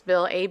send his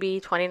bill AB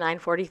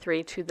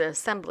 2943 to the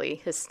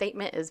Assembly. His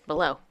statement is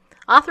below.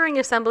 Authoring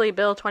Assembly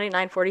Bill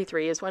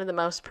 2943 is one of the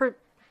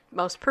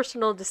most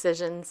personal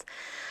decisions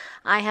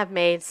I have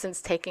made since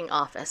taking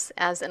office.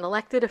 As an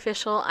elected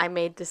official, I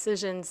made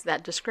decisions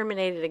that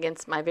discriminated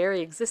against my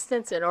very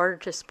existence in order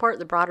to support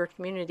the broader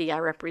community I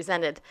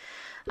represented.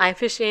 I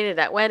officiated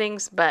at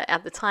weddings, but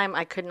at the time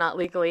I could not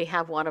legally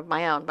have one of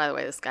my own. By the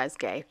way, this guy's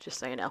gay, just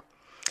so you know.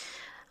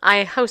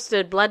 I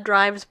hosted blood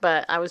drives,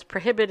 but I was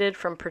prohibited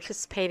from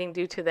participating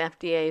due to the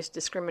FDA's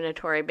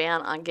discriminatory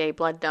ban on gay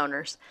blood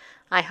donors.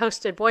 I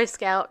hosted Boy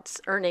Scouts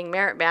earning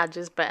merit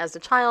badges, but as a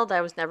child,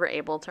 I was never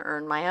able to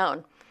earn my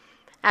own.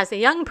 As a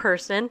young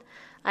person,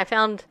 I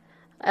often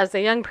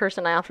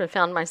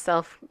found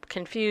myself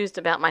confused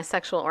about my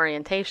sexual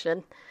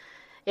orientation.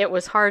 It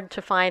was hard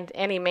to find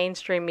any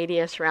mainstream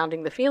media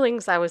surrounding the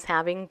feelings I was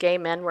having. Gay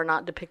men were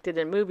not depicted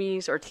in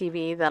movies or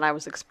TV that I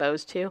was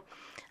exposed to.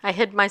 I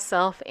hid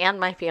myself and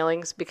my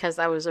feelings because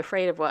I was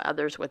afraid of what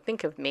others would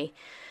think of me.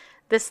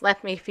 This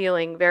left me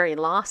feeling very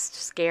lost,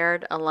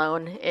 scared,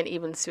 alone, and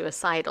even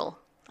suicidal.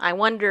 I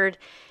wondered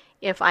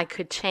if I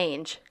could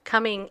change.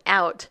 Coming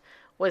out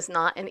was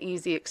not an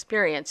easy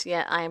experience,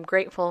 yet I am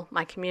grateful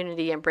my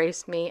community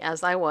embraced me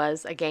as I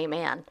was, a gay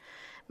man.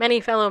 Many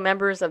fellow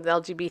members of the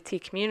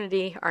LGBT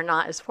community are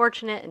not as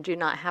fortunate and do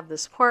not have the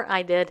support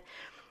I did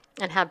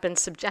and have been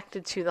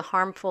subjected to the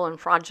harmful and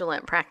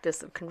fraudulent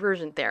practice of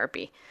conversion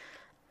therapy.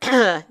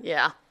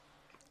 Yeah,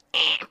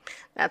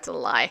 that's a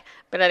lie.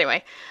 But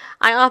anyway,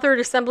 I authored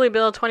Assembly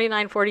Bill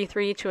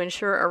 2943 to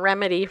ensure a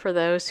remedy for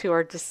those who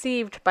are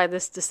deceived by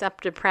this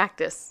deceptive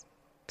practice.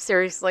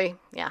 Seriously?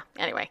 Yeah,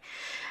 anyway.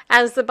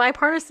 As the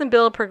bipartisan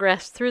bill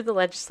progressed through the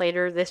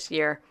legislature this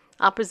year,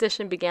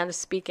 opposition began to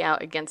speak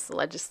out against the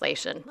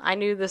legislation. I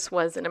knew this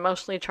was an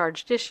emotionally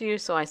charged issue,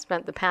 so I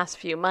spent the past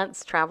few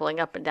months traveling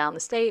up and down the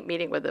state,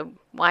 meeting with a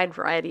wide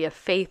variety of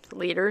faith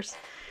leaders.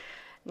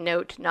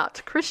 Note,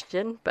 not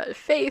Christian, but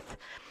faith.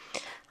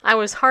 I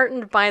was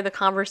heartened by the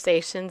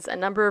conversations. A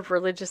number of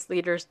religious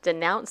leaders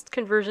denounced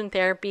conversion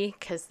therapy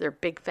because they're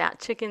big fat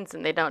chickens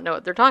and they don't know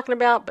what they're talking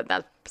about, but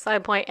that's beside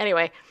the point.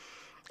 Anyway,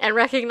 and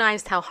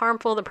recognized how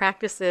harmful the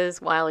practice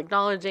is while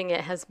acknowledging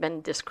it has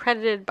been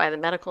discredited by the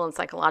medical and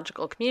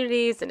psychological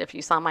communities. And if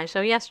you saw my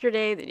show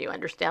yesterday, then you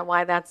understand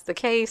why that's the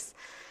case,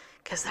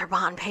 because they're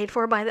bought and paid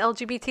for by the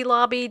LGBT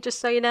lobby, just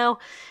so you know.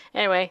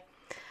 Anyway,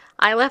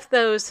 I left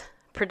those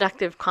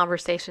productive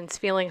conversations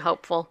feeling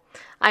hopeful.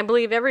 I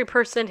believe every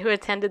person who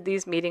attended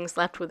these meetings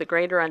left with a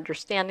greater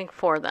understanding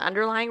for the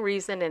underlying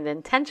reason and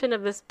intention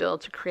of this bill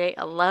to create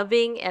a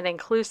loving and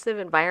inclusive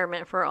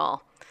environment for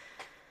all.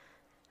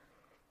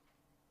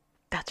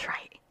 That's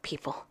right,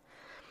 people.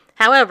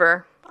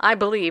 However, I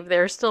believe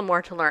there is still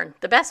more to learn.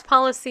 The best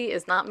policy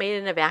is not made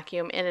in a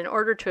vacuum, and in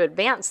order to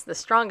advance the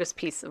strongest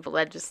piece of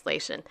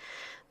legislation,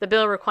 the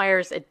bill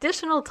requires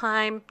additional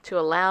time to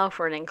allow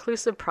for an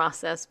inclusive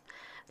process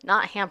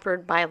not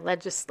hampered by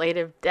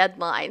legislative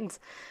deadlines.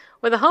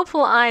 With a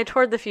hopeful eye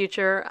toward the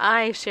future,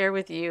 I share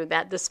with you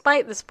that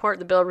despite the support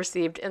the bill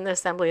received in the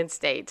Assembly and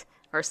Senate,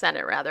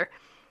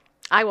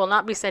 I will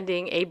not be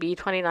sending AB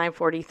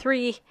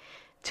 2943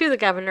 to the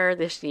governor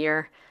this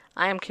year.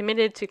 I am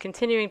committed to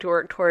continuing to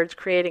work towards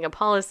creating a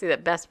policy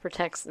that best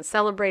protects and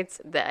celebrates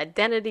the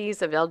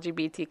identities of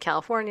LGBT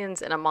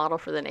Californians and a model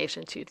for the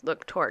nation to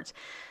look towards.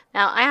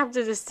 Now, I have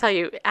to just tell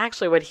you,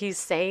 actually, what he's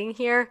saying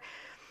here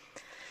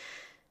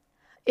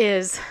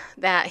is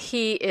that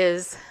he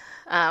is,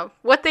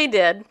 what they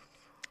did,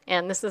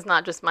 and this is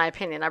not just my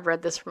opinion, I've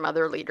read this from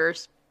other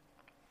leaders,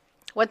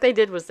 what they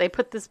did was they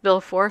put this bill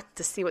forth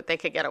to see what they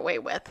could get away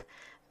with.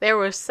 There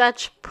was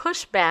such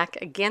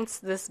pushback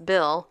against this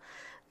bill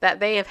that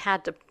they have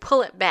had to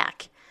pull it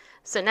back.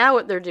 So now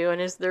what they're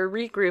doing is they're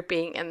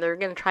regrouping and they're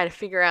going to try to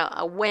figure out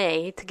a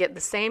way to get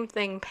the same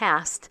thing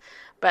passed,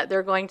 but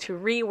they're going to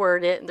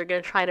reword it and they're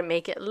going to try to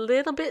make it a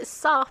little bit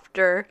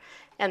softer.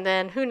 And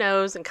then who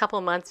knows, in a couple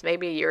of months,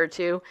 maybe a year or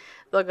two,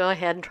 they'll go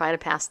ahead and try to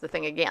pass the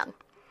thing again.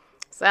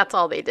 So that's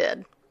all they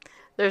did.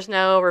 There's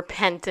no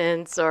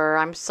repentance or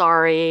I'm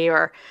sorry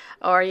or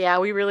yeah,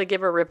 we really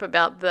give a rip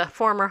about the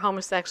former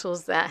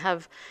homosexuals that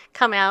have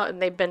come out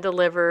and they've been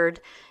delivered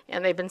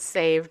and they've been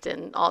saved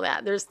and all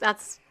that.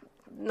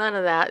 None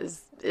of that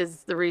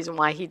is the reason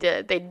why he did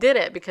it. They did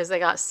it because they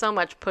got so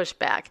much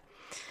pushback.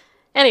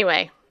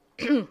 Anyway,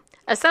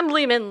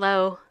 Assemblyman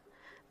Lowe,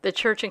 the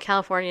church in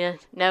California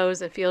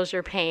knows and feels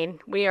your pain.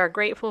 We are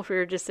grateful for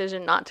your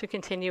decision not to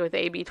continue with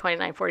AB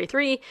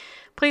 2943.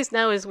 Please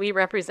know as we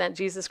represent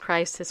Jesus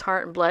Christ, his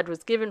heart and blood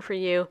was given for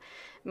you,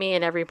 me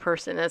and every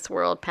person in this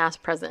world,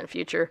 past, present, and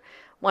future.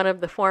 One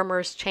of the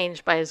formers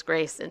changed by his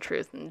grace and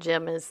truth. And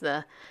Jim is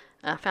the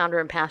founder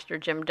and pastor.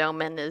 Jim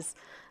Doman is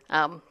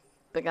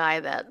the guy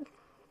that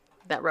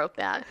wrote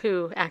that,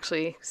 who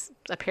actually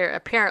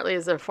apparently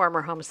is a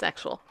former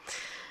homosexual.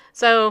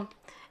 So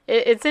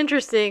it's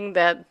interesting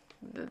that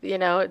You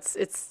know, it's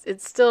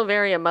still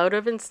very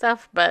emotive and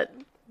stuff, but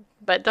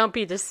don't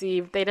be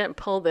deceived. They didn't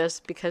pull this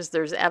because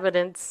there's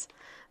evidence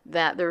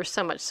that there was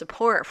so much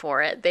support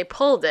for it. They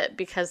pulled it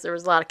because there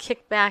was a lot of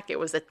kickback. It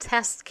was a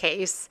test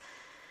case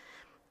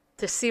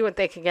to see what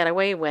they could get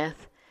away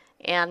with.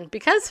 And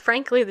because,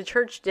 frankly, the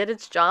church did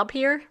its job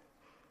here,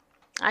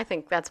 I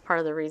think that's part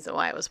of the reason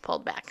why it was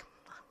pulled back.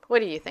 What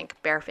do you think,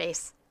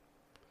 Bareface?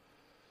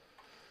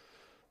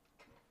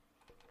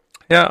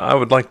 Yeah, I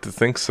would like to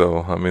think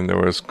so. I mean, there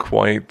was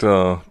quite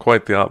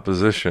the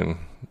opposition,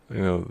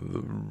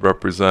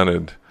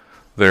 represented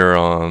there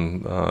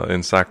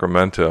in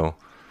Sacramento,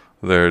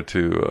 there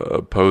to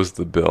oppose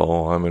the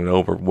bill. I mean, an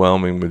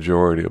overwhelming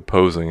majority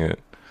opposing it,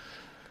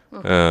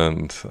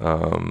 and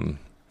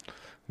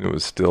it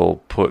was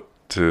still put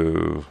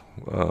to.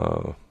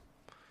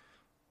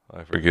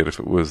 I forget if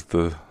it was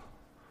the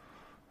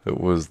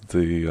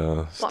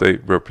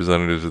state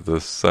representatives of the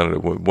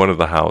Senate, one of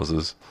the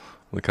houses.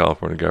 The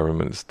California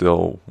government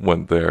still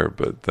went there,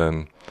 but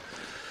then,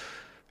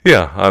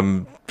 yeah,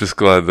 I'm just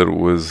glad that it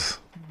was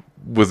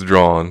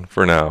withdrawn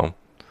for now.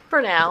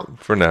 For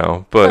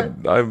now, but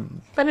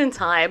in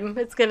time,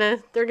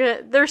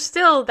 they're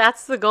still.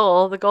 That's the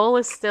goal. The goal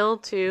is still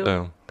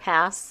to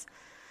pass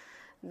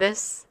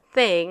this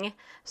thing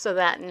so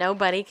that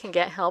nobody can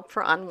get help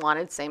for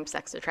unwanted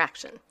same-sex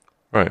attraction.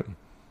 Right.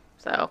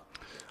 So,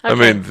 okay.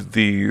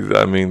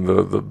 I mean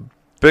the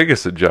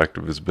biggest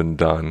objective has been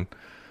done.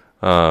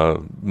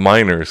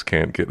 Minors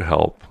can't get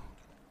help.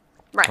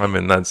 Right. I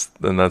mean that's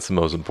the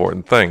most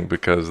important thing,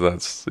 because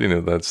that's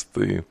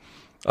the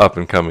up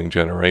and coming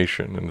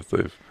generation, and if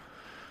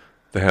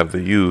they have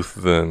the youth,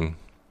 then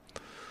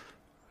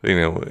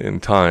in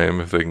time,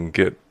 if they can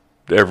get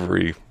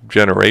every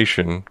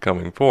generation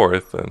coming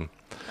forth, then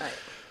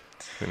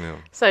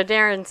So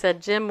Darren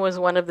said Jim was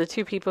one of the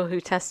two people who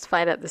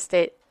testified at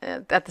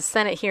the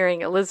Senate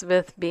hearing,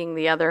 Elizabeth being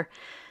the other.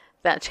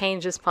 That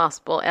change is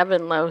possible.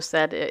 Evan Lowe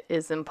said it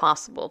is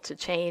impossible to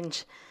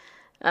change.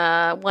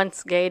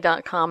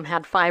 OnceGay.com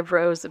had 5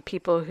 rows of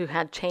people who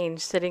had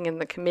changed sitting in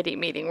the committee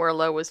meeting where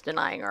Lowe was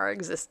denying our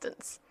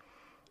existence.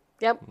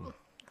 Yep.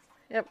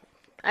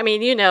 I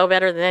mean, you know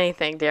better than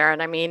anything,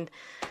 Darren. I mean,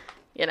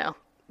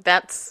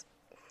 that's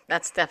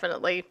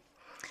definitely,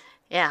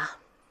 yeah,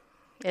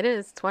 it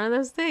is. It's one of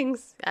those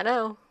things. I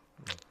know.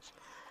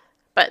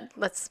 But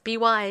let's be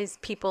wise,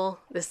 people.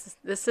 This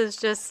is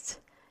just...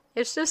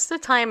 It's just a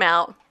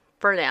timeout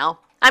for now.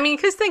 I mean,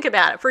 because think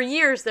about it. For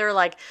years, they're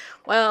like,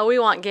 well, we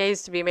want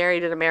gays to be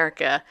married in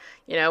America.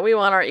 We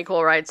want our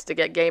equal rights to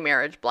get gay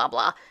marriage, blah,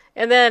 blah.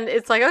 And then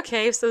it's like,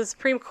 okay, so the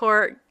Supreme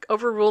Court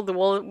overruled the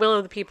will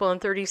of the people in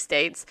 30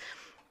 states.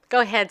 Go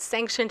ahead,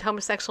 sanctioned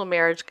homosexual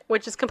marriage,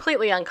 which is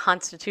completely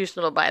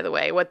unconstitutional, by the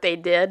way, what they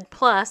did.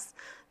 Plus,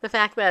 the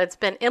fact that it's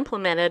been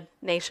implemented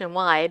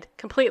nationwide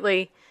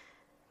completely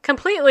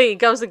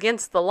goes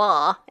against the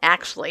law,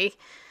 actually.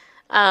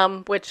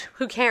 Which,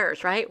 who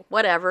cares, right?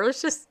 Whatever.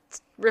 Let's just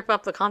rip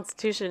up the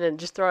Constitution and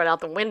just throw it out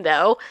the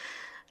window.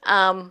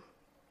 But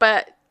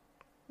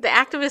the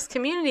activist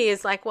community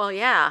is like, well,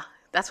 yeah,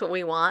 that's what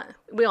we want.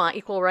 We want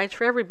equal rights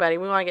for everybody.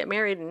 We want to get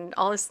married and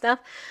all this stuff.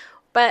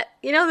 But,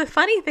 the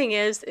funny thing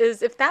is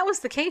if that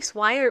was the case,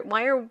 why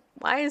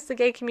is the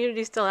gay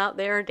community still out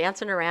there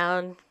dancing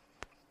around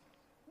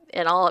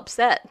and all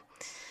upset?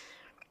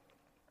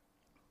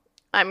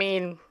 I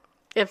mean,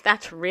 if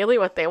that's really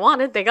what they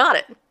wanted, they got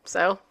it.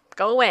 So...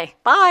 go away.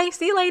 Bye.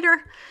 See you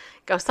later.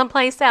 Go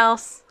someplace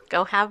else.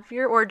 Go have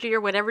your orgy or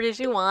whatever it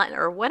is you want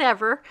or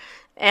whatever.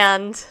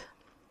 And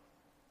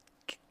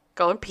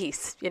go in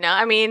peace.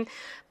 I mean,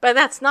 but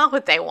that's not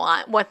what they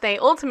want. What they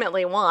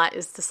ultimately want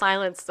is to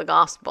silence the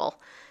gospel.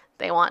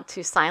 They want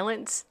to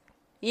silence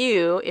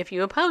you if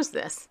you oppose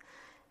this.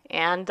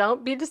 And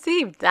don't be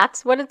deceived.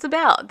 That's what it's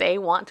about. They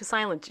want to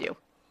silence you.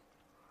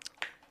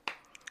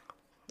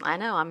 I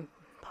know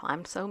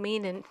I'm so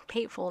mean and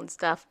hateful and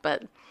stuff,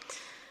 but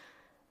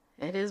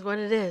it is what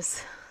it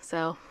is.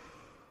 So,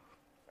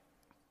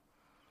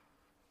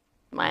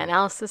 my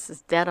analysis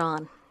is dead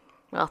on.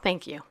 Well,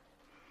 thank you.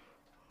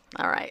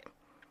 All right.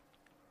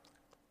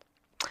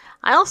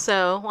 I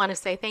also want to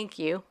say thank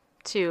you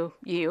to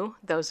you,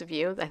 those of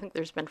you. I think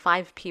there's been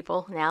 5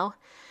 people now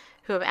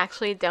who have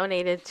actually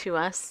donated to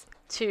us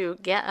to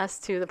get us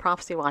to the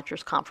Prophecy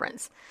Watchers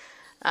Conference.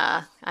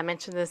 I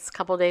mentioned this a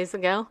couple days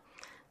ago.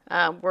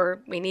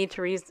 We need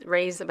to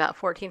raise about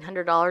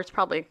 $1,400,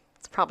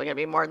 It's probably going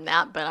to be more than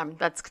that, but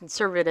that's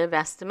conservative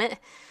estimate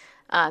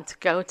to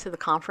go to the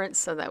conference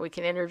so that we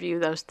can interview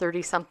those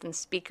 30-something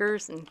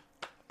speakers and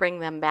bring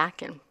them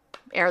back and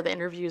air the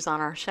interviews on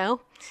our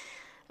show.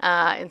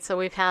 And so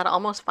we've had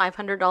almost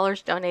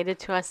 $500 donated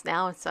to us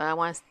now. And so I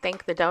want to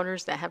thank the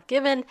donors that have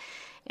given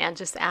and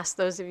just ask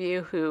those of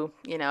you who,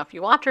 if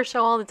you watch our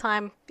show all the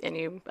time and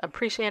you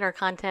appreciate our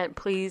content,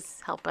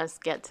 please help us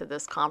get to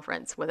this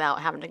conference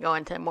without having to go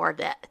into more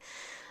debt.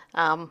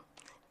 And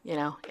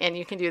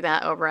you can do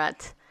that over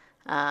at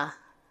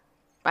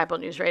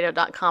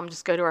BibleNewsRadio.com.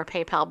 Just go to our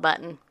PayPal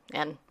button,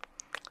 and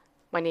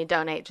when you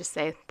donate, just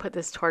say, put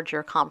this towards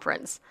your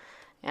conference.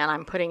 And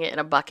I'm putting it in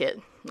a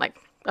bucket, like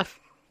a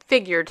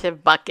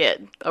figurative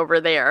bucket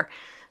over there,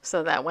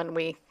 so that when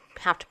we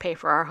have to pay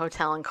for our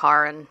hotel and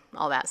car and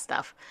all that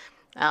stuff,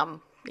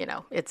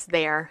 it's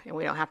there, and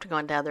we don't have to go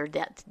into other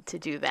debt to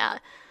do that.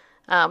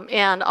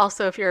 And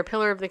also, if you're a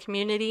pillar of the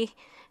community,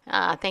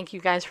 thank you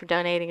guys for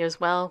donating as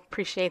well.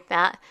 Appreciate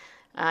that.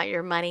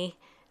 Your money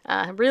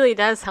really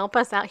does help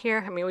us out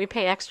here. I mean, we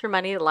pay extra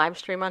money to live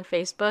stream on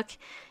Facebook,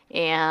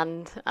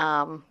 and,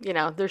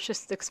 there's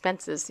just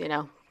expenses,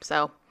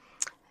 so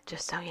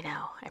just so you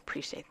know, I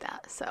appreciate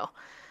that. So,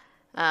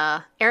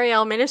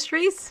 Ariel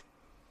Ministries,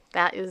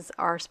 that is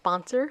our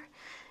sponsor.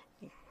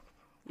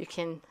 You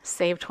can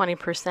save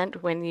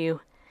 20% when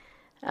you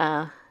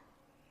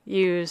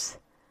use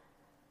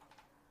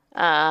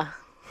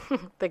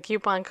the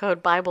coupon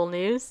code Bible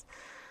News.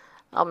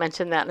 I'll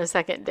mention that in a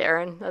second,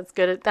 Darren. That's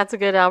good. That's a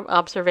good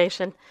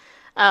observation.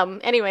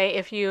 Anyway,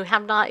 if you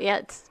have not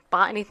yet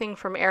bought anything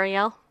from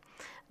Ariel,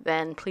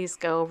 then please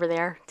go over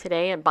there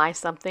today and buy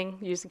something.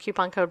 Use the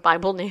coupon code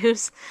Bible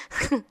News.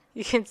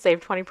 You can save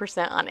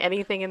 20% on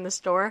anything in the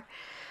store.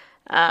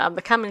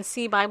 The Come and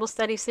See Bible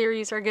study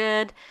series are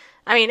good.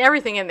 I mean,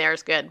 everything in there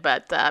is good,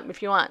 but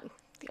if you want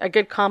a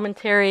good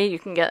commentary, you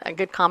can get a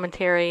good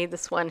commentary.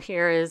 This one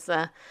here is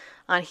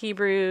on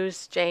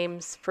Hebrews,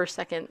 James,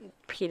 1st, 2nd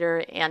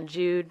Peter, and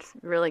Jude.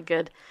 Really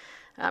good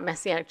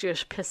Messianic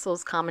Jewish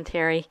epistles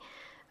commentary.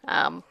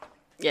 And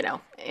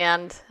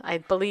I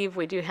believe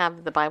we do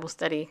have the Bible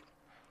study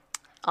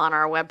on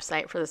our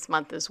website for this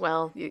month as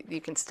well.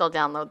 You can still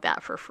download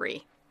that for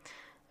free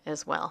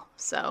as well.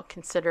 So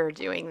consider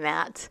doing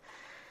that.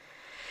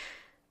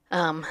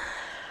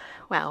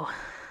 Wow,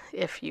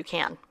 if you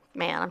can.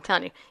 Man, I'm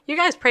telling you. You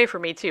guys pray for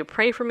me too.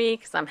 Pray for me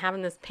because I'm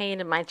having this pain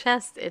in my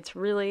chest. It's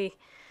really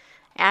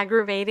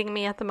aggravating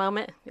me at the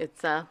moment.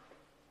 It's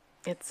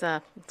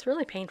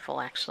really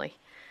painful actually.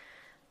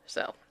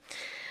 So,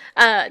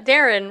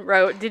 Darren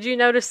wrote, "Did you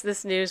notice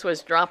this news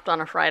was dropped on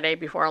a Friday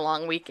before a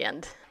long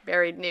weekend?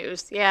 Buried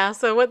news." Yeah,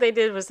 so what they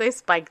did was they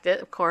spiked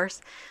it, of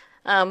course,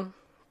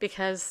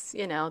 because,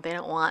 they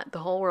don't want the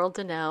whole world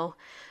to know.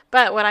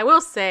 But what I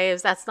will say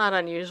is that's not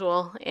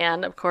unusual.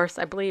 And, of course,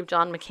 I believe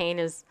John McCain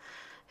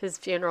his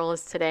funeral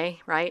is today,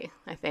 right?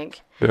 I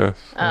think. Yes.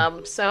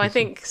 So I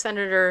think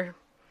Senator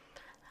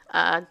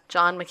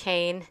John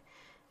McCain,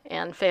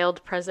 and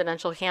failed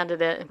presidential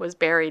candidate, was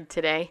buried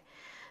today.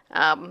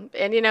 And,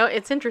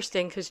 it's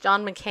interesting because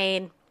John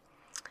McCain,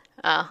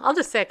 I'll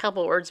just say a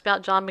couple words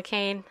about John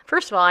McCain.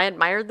 First of all, I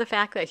admired the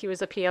fact that he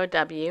was a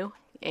POW,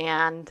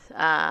 and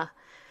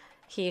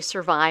he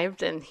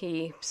survived, and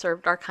he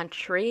served our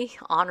country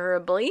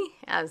honorably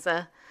as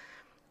a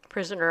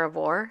prisoner of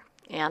war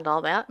and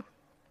all that.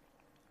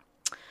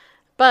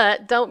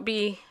 But don't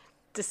be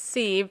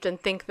deceived and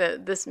think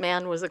that this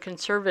man was a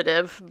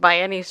conservative by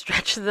any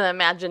stretch of the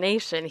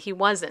imagination. He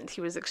wasn't.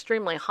 He was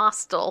extremely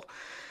hostile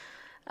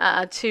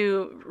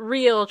to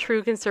real,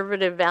 true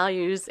conservative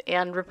values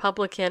and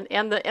Republican,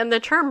 and the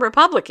term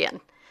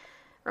Republican.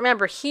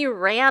 Remember, he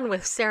ran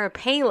with Sarah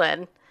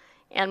Palin,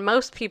 and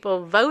most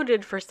people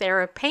voted for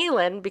Sarah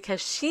Palin because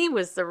she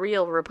was the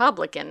real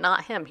Republican,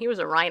 not him. He was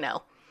a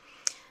rhino.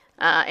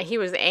 And he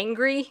was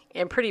angry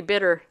and pretty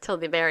bitter till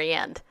the very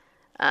end.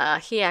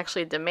 He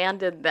actually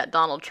demanded that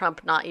Donald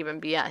Trump not even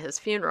be at his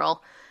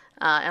funeral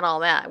and all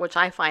that, which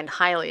I find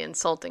highly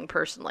insulting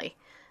personally.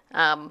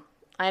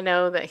 I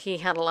know that he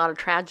had a lot of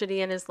tragedy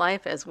in his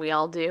life, as we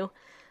all do,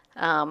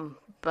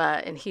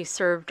 and he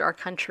served our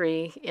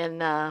country in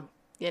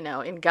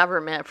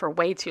government for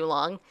way too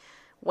long.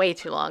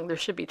 There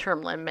should be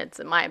term limits,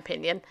 in my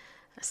opinion.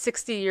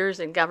 60 years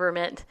in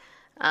government,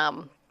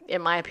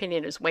 in my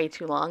opinion, is way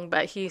too long,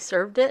 but he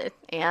served it,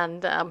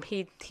 and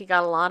he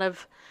got a lot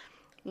of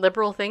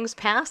liberal things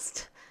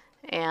passed,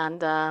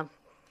 and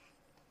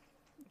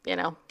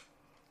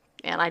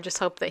and I just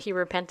hope that he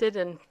repented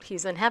and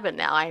he's in heaven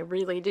now. I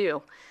really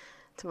do.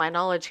 To my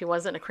knowledge, he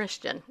wasn't a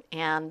Christian,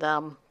 and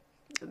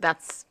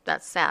that's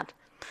sad.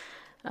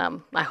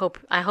 I hope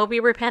he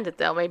repented,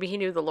 though. Maybe he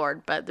knew the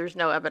Lord, but there's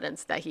no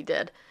evidence that he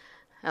did,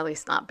 at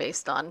least not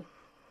based on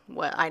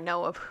what I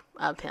know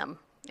of him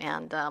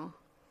and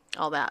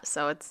all that.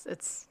 So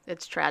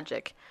it's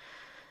tragic,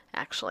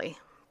 actually,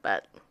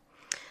 but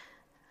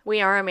we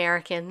are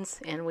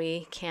Americans, and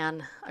we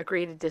can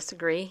agree to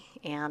disagree,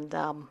 and,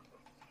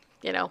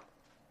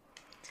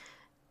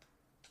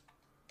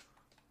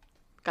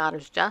 God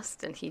is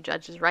just, and he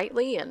judges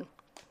rightly, and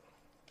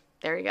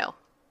there you go.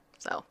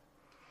 So,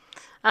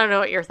 I don't know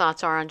what your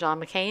thoughts are on John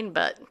McCain,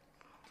 but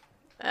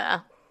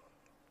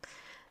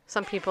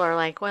some people are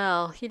like,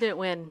 well, he didn't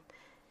win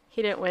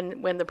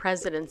the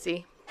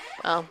presidency.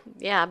 Well,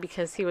 yeah,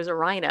 because he was a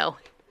rhino.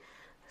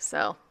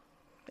 So,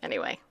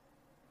 anyway.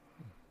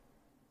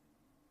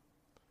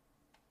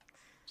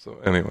 So,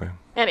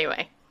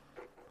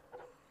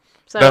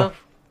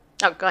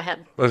 now, go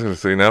ahead. I was going to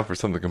say, now for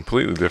something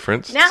completely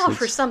different.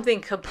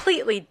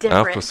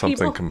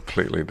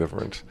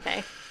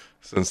 Okay.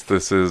 Since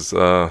this is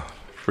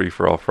Free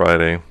for All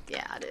Friday.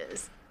 Yeah, it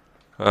is.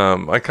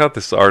 I caught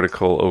this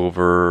article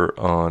over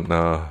on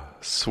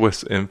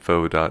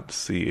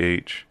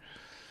swissinfo.ch,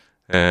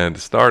 And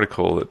it's an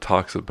article that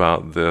talks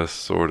about this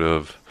sort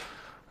of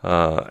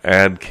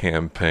ad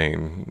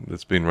campaign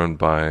that's being run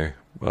by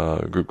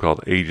a group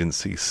called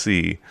Agency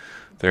C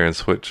there in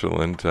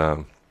Switzerland.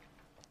 On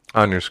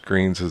your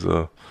screens is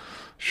a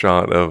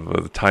shot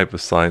of the type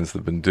of signs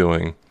they've been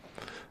doing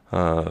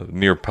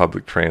near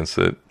public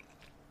transit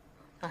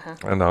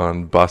and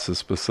on buses,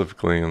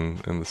 specifically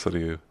in the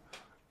city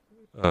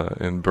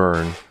in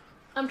Bern.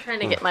 I'm trying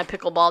to get my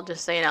pickleball,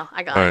 just so you know.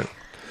 I got All it. right.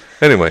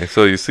 Anyway,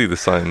 so you see the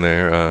sign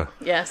there.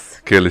 Yes.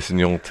 Que le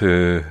Seigneur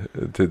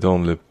te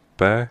donne le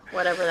paix.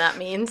 Whatever that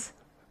means.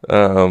 I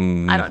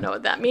don't know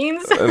what that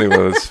means.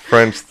 Anyway, it's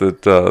French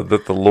that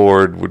the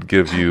Lord would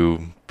give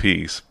you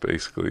peace,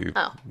 basically.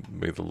 Oh.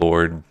 May the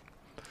Lord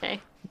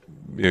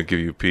give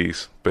you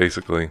peace,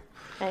 basically.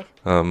 Okay.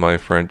 My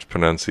French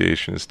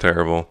pronunciation is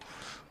terrible,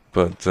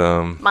 but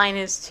mine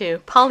is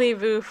too.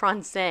 Parlez-vous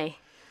français?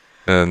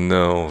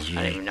 No. I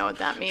don't even know what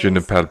that means. Je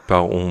ne parle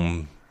pas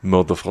un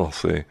mot de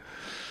français.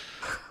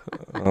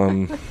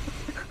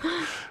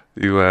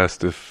 You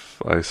asked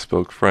if I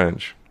spoke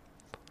French.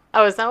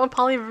 Oh, is that what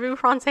parlez-vous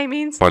français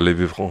means?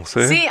 Parlez-vous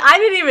français? See, I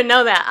didn't even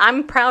know that.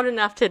 I'm proud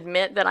enough to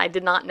admit that I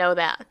did not know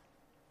that.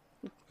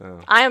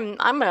 Oh. I'm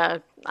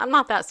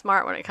not that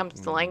smart when it comes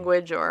to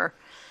language or.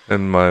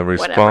 And my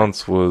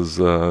response was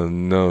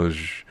no,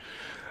 je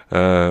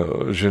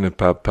ne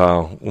parle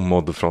pas un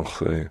mot de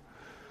français.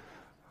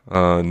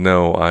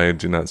 No, I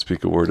do not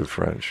speak a word of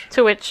French.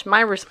 To which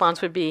my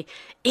response would be,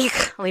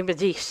 Ich liebe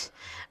dich,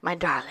 my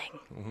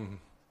darling.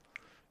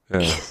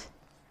 Yeah.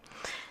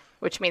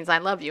 Which means I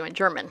love you in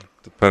German.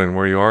 Depending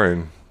where you are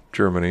in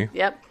Germany.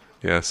 Yep.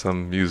 Yeah,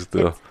 some use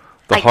the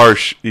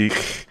harsh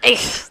Ich.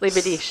 Ich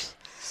liebe dich.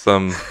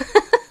 Some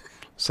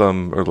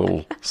are a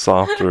little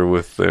softer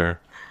with their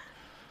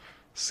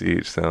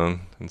CH sound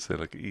and say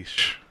like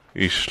ish.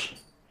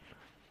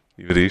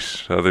 Liebe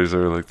dich. Others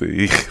are like the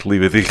Ich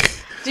liebe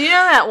dich. Do you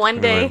know that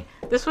one day,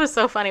 this was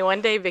so funny,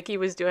 one day Vicky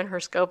was doing her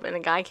scope and a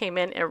guy came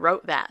in and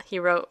wrote that. He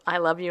wrote, I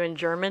love you in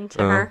German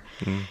to her.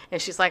 And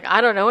she's like,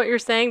 I don't know what you're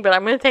saying, but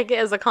I'm going to take it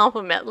as a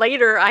compliment.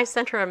 Later, I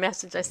sent her a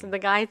message. I said, the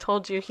guy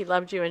told you he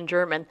loved you in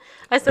German.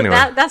 I said,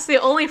 that's the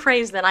only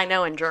phrase that I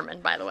know in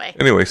German, by the way.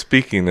 Anyway,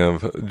 speaking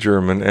of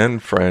German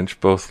and French,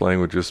 both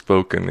languages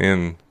spoken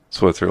in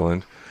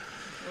Switzerland.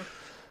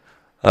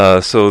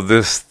 So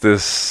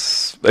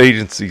this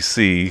Agency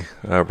C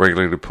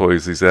regularly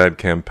deploys these ad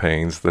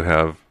campaigns that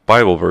have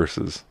Bible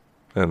verses,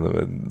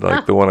 and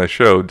the one I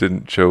showed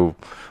didn't show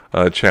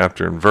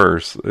chapter and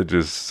verse. It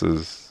just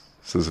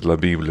says La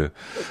Bible,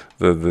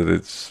 that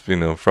it's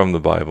from the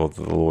Bible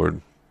that the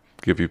Lord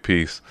give you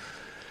peace.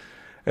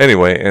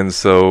 Anyway, and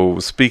so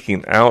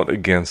speaking out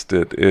against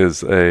it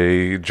is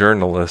a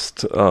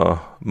journalist,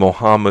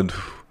 Mohammed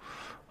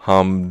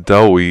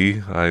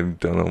Hamdawi. I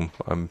don't know.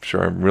 I'm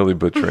sure I'm really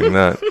butchering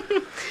that.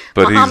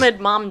 But Mohammed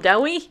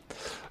Mamdawi?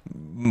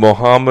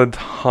 Mohammed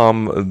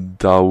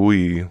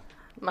Hamdawi.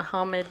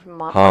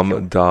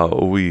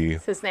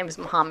 Hamdawi. His name is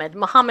Muhammad.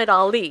 Muhammad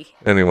Ali.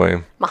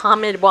 Anyway.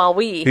 Muhammad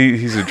Wawi.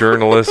 He's a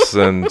journalist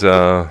and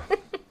I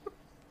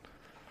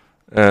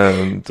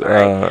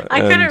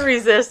couldn't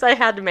resist. I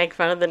had to make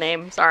fun of the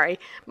name. Sorry.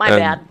 My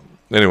bad.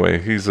 Anyway,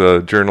 he's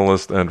a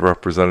journalist and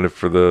representative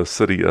for the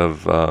city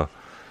of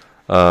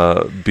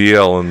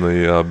BL in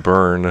the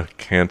Bern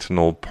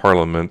cantonal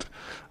parliament.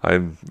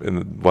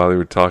 While they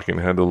were talking,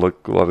 I had to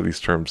look a lot of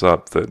these terms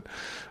up. That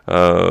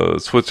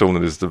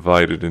Switzerland is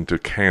divided into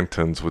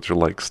cantons, which are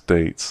like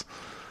states.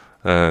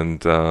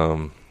 And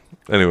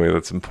anyway,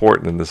 that's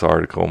important in this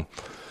article.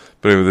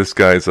 But anyway, this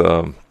guy's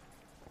a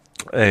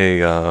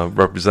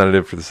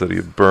representative for the city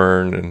of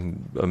Bern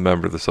and a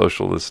member of the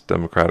Socialist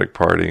Democratic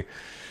Party.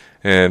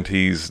 And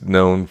he's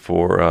known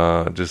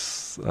for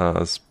just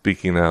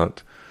speaking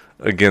out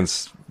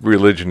against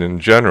religion in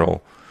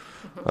general.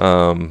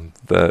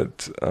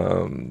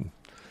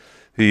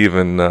 He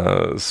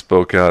even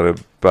spoke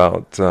out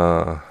about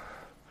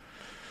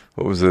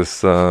what was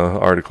this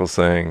article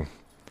saying?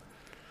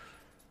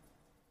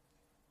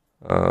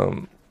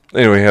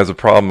 Anyway, he has a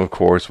problem, of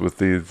course, with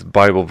the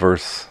Bible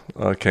verse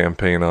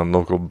campaign on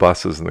local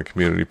buses in the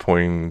community,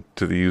 pointing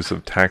to the use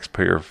of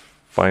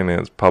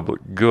taxpayer-financed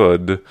public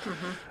good.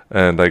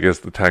 And I guess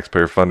the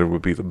taxpayer-funded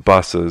would be the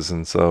buses,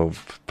 and so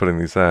putting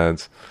these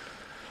ads.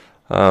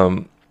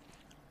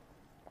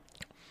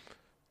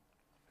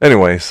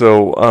 Anyway,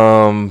 so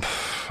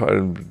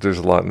there's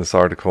a lot in this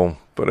article.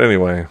 But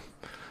anyway,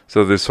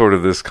 so there's sort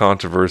of this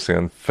controversy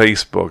on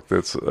Facebook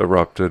that's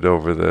erupted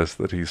over this,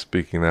 that he's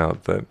speaking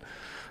out, that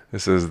it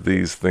says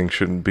these things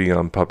shouldn't be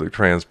on public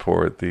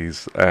transport,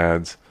 these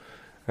ads.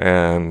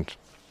 And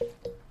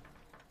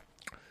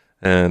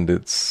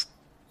it's...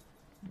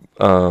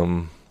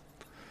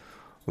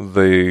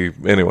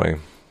 Anyway,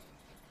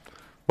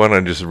 why don't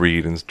I just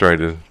read and try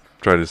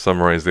to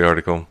summarize the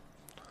article?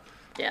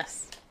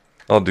 Yes.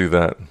 I'll do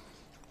that.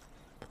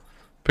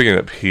 Picking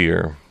up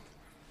here.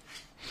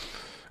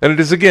 And it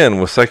is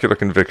again with secular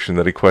conviction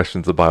that he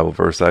questions the Bible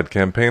verse ad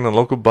campaign on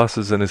local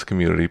buses in his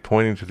community,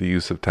 pointing to the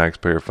use of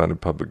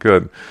taxpayer-funded public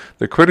good.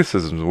 The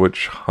criticisms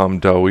which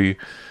Hamdawi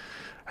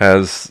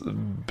has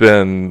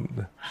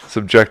been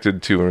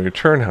subjected to in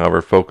return,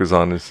 however, focus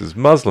on his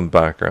Muslim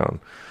background.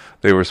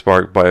 They were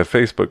sparked by a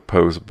Facebook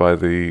post by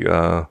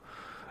the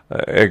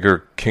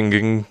Edgar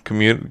Kinging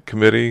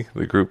Committee,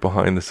 the group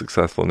behind the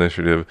successful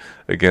initiative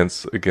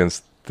against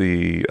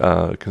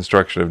the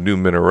construction of new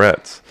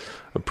minarets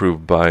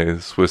approved by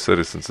Swiss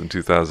citizens in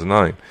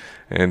 2009.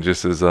 And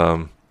just as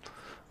follow-up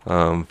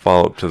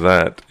to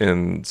that,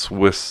 in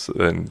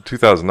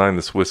 2009,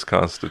 the Swiss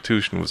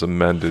Constitution was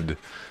amended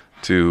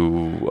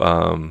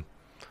to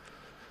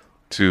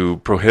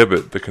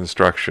prohibit the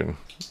construction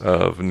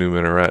of new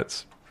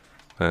minarets,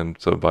 and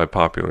so by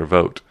popular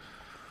vote,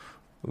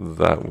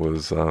 that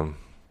was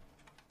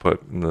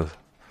put in the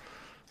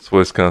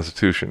Swiss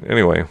Constitution.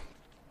 Anyway,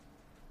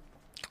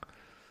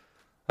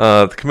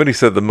 the committee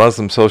said the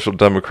Muslim Social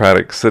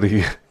Democratic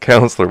City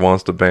Councilor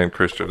wants to ban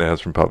Christian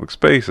ads from public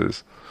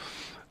spaces.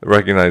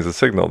 Recognize the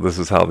signal. This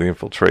is how the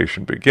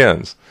infiltration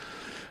begins.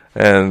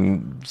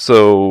 And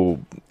so,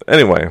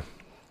 anyway,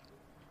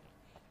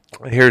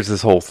 here's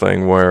this whole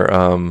thing where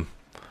and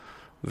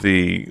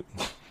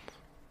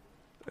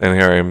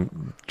here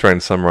I'm trying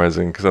to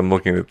summarizing because I'm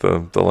looking at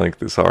the link of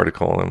this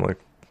article and I'm like,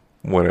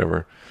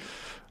 whatever.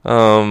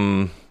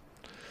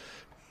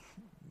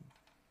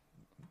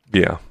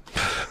 Yeah.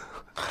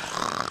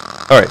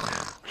 All right.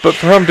 But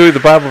for Humdui, the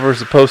Bible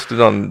verses posted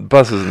on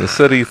buses in the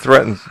city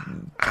threaten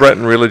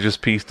religious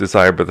peace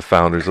desired by the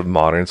founders of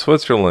modern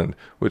Switzerland,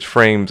 which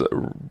frames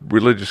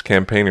religious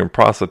campaigning and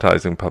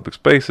proselytizing public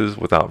spaces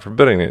without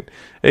forbidding it.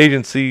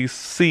 Agency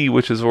C,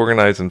 which has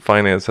organized and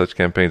financed such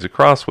campaigns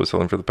across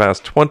Switzerland for the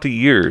past 20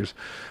 years,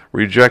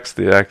 rejects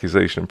the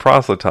accusation of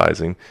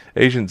proselytizing.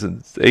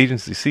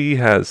 Agency C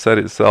has set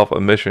itself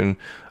a mission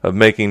of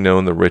making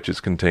known the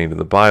riches contained in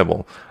the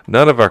Bible.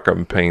 None of our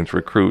campaigns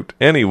recruit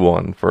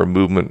anyone for a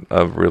movement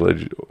of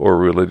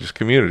religious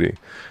community.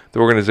 The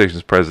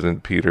organization's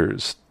president, Peter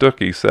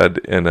Stuckey, said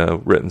in a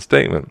written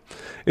statement,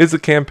 "Is the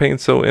campaign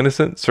so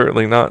innocent?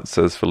 Certainly not,"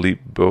 says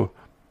Philippe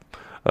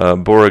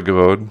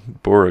Bouragode,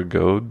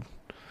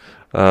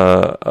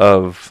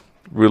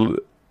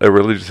 a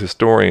religious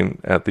historian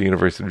at the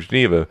University of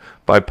Geneva.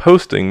 By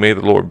posting, "May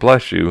the Lord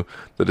bless you,"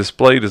 the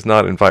display does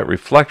not invite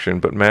reflection,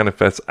 but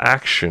manifests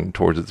action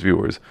towards its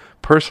viewers.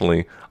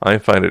 Personally, I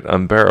find it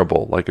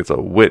unbearable, like it's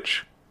a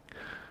witch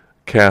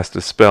cast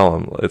a spell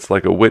on. It's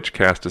like a witch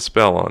cast a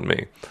spell on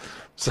me.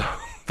 So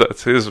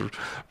that's his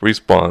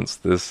response.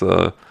 This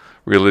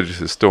religious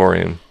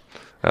historian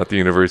at the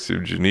University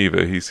of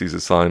Geneva, he sees a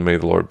sign, "May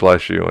the Lord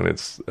bless you," and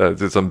it's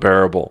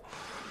unbearable.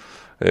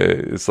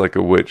 It's like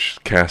a witch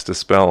cast a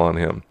spell on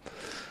him.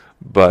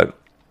 But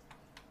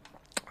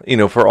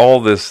for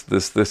all this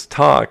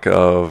talk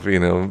of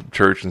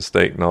church and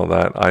state and all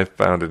that, I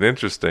found it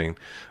interesting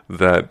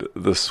that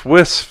the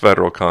Swiss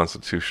federal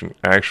constitution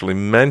actually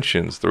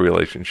mentions the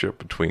relationship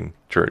between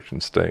church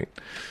and state.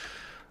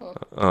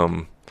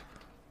 Trying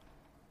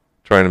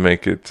to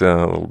make it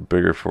a little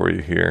bigger for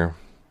you here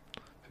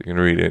so you can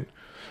read it.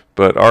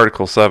 But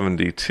Article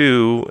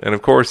 72, and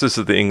of course this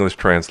is the English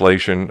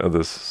translation of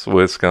the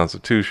Swiss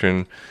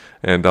Constitution,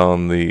 and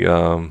on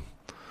the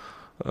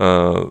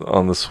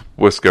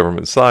Swiss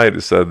government side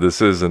it said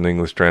this is an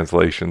English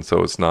translation,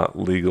 so it's not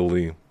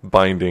legally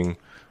binding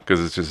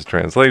because it's just a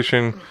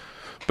translation.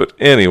 But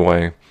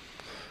anyway,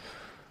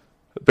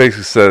 it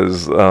basically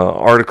says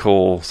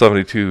Article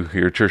 72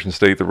 here, Church and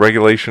State, the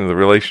regulation of the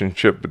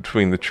relationship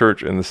between the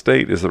church and the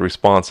state is the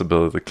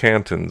responsibility of the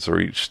cantons, or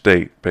each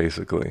state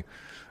basically.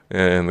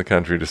 And the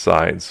country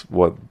decides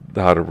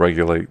how to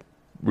regulate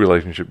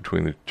relationship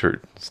between the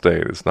church and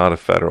state. It's not a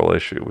federal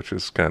issue, which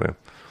is kind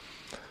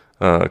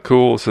of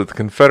cool. So the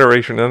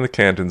Confederation and the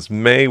cantons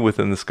may,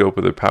 within the scope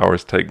of their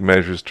powers, take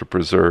measures to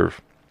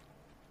preserve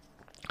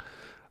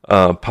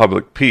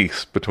public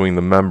peace between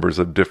the members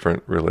of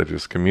different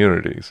religious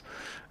communities.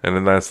 And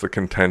then that's the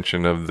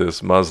contention of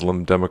this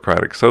Muslim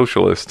democratic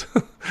socialist,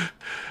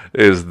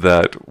 is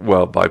that,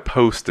 by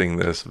posting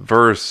a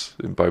verse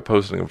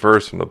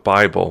from the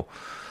Bible,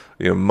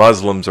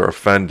 Muslims are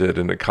offended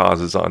and it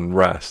causes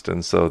unrest,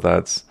 and so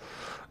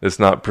it's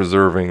not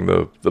preserving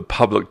the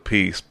public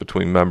peace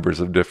between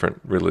members of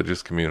different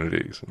religious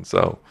communities, and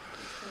so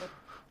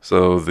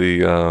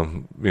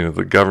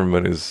the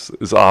government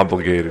is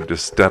obligated to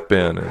step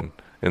in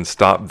and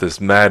stop this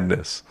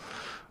madness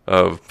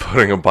of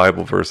putting a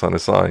Bible verse on a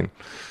sign.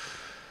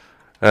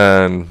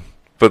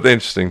 But the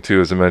interesting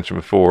too, as I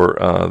mentioned before,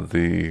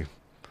 the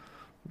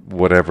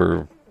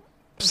whatever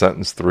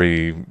sentence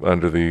 3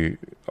 under the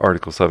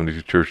Article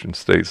 72 Church and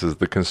State says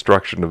the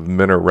construction of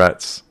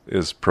minarets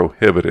is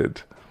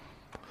prohibited.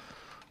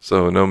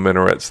 So no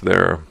minarets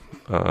there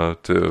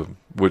to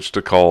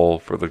call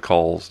for the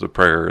calls to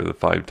prayer the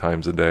 5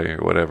 times a day or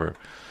whatever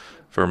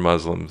for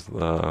Muslims.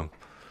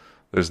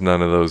 There's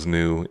none of those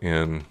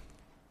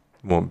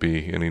won't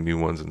be any new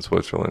ones in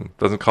Switzerland.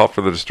 Doesn't call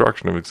for the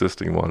destruction of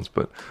existing ones,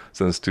 but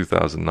since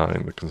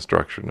 2009 the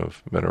construction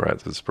of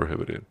minarets is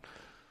prohibited.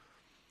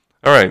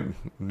 All right,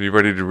 are you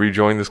ready to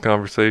rejoin this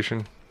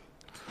conversation?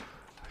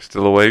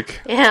 Still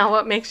awake? Yeah,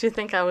 what makes you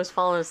think I was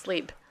falling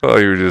asleep? Oh,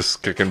 you were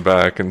just kicking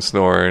back and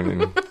snoring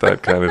and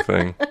that kind of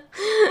thing.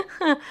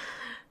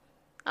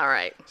 All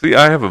right. See,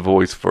 I have a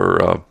voice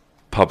for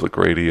public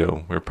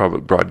radio or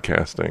public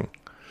broadcasting.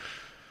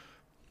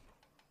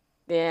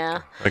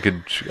 Yeah. I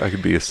could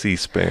be a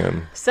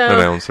C-SPAN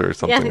announcer or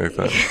something like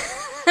that.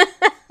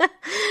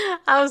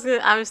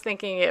 I was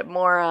thinking it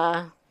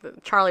more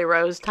Charlie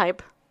Rose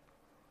type.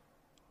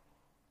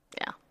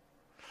 Yeah.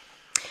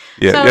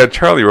 Yeah,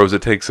 Charlie Rose.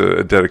 It takes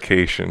a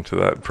dedication to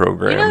that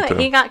program. You know that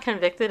he got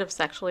convicted of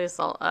sexually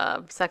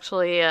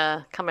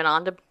coming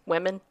on to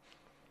women.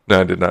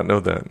 No, I did not know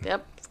that.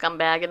 Yep,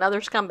 scumbag, another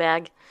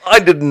scumbag. I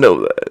didn't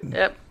know that.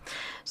 Yep.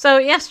 So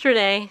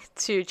yesterday,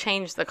 to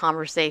change the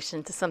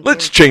conversation to something...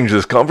 Let's change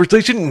this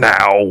conversation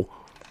now!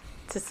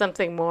 To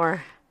something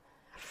more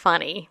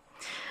funny.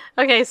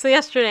 Okay, so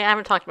yesterday, I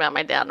haven't talked about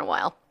my dad in a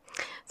while.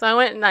 So I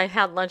went and I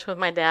had lunch with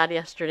my dad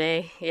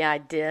yesterday. Yeah, I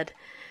did.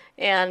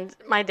 And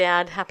my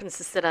dad happens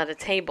to sit at a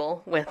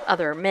table with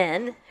other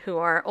men who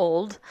are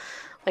old,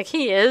 like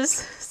he is.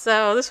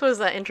 So this was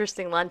an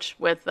interesting lunch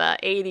with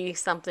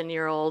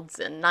 80-something-year-olds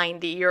and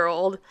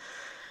 90-year-old.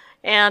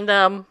 And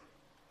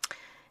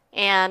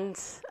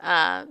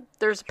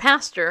there's a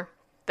pastor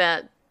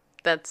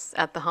that's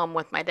at the home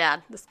with my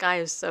dad. This guy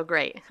is so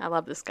great. I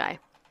love this guy.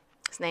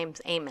 His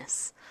name's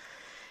Amos.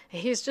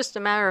 He's just a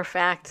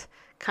matter-of-fact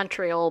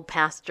country old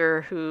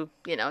pastor who,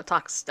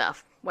 talks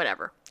stuff,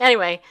 whatever.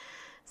 Anyway,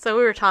 so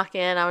we were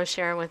talking. I was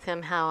sharing with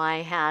him how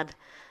I had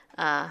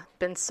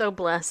been so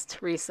blessed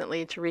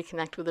recently to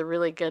reconnect with a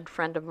really good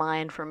friend of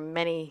mine from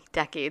many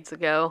decades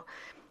ago.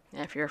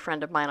 And if you're a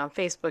friend of mine on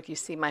Facebook, you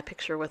see my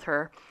picture with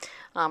her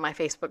on my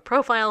Facebook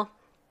profile.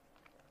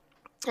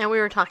 And we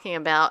were talking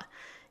about,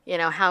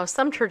 how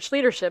some church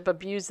leadership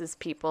abuses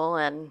people.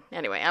 And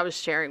anyway, I was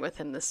sharing with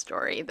him this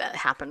story that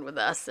happened with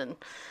us.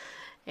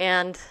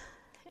 And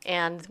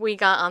we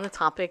got on the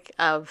topic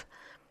of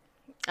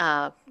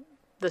the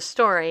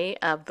story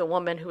of the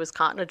woman who was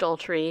caught in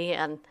adultery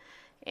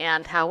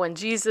and how when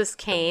Jesus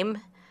came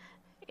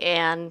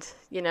and,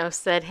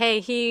 said, hey,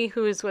 he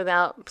who is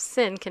without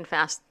sin can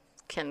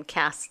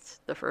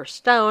cast the first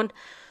stone,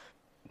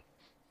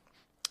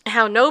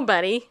 how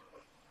nobody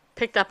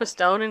picked up a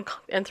stone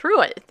and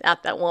threw it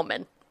at that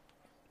woman.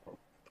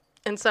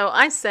 And so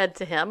I said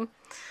to him,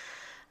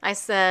 I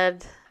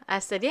said,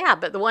 yeah,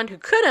 but the one who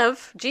could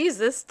have,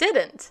 Jesus,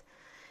 didn't.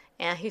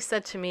 And he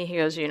said to me, he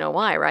goes, you know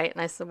why, right?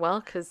 And I said,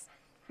 well, because,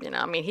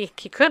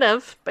 he could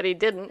have, but he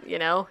didn't,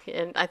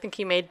 and I think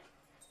he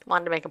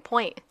wanted to make a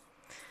point.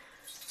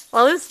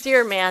 Well, this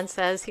dear man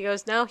says, he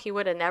goes, no, he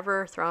would have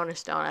never thrown a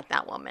stone at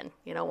that woman.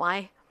 You know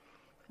why?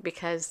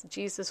 Because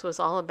Jesus was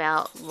all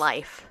about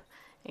life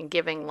and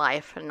giving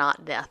life and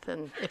not death.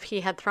 And if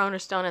he had thrown a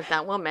stone at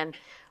that woman,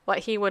 what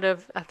he would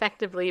have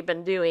effectively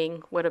been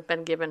doing would have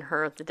been giving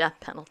her the death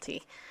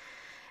penalty.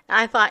 And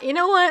I thought, you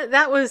know what?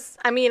 That was,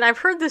 I've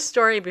heard this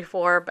story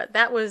before, but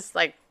that was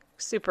like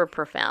super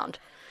profound.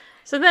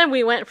 So then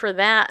we went for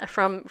that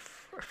from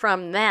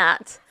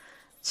that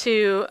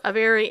to a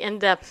very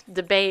in-depth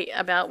debate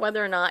about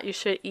whether or not you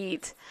should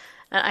eat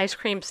an ice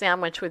cream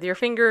sandwich with your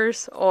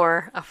fingers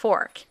or a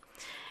fork.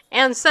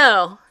 And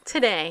so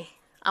today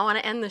I want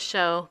to end the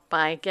show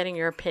by getting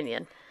your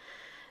opinion,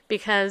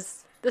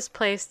 because this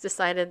place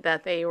decided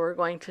that they were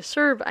going to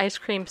serve ice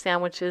cream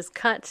sandwiches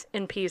cut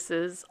in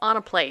pieces on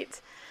a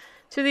plate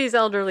to these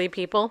elderly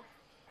people.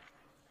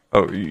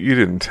 Oh, you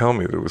didn't tell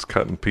me that it was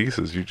cut in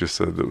pieces. You just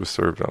said that it was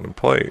served on a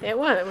plate. It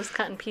was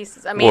cut in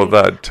pieces. Well,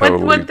 that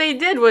totally... What they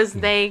did was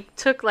they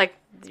took, like,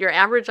 your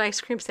average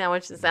ice cream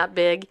sandwich is that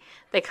big.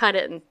 They cut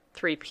it in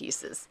 3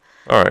 pieces.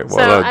 All right,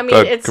 well,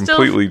 that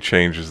completely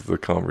changes the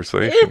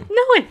conversation.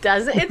 No, it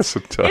doesn't. Yes,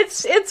 it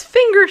does. It's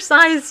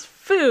finger-sized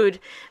food.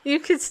 You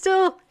could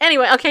still...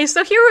 Anyway, okay,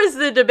 so here was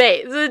the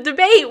debate. The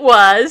debate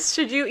was,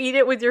 should you eat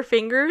it with your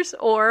fingers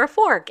or a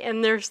fork?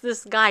 And there's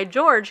this guy,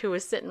 George, who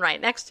was sitting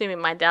right next to me,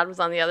 and my dad was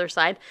on the other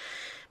side.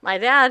 My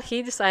dad,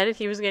 he decided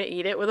he was going to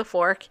eat it with a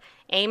fork.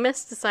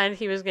 Amos decided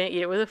he was going to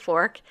eat it with a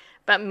fork.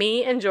 But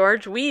me and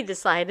George, we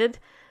decided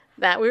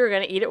that we were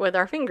going to eat it with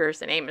our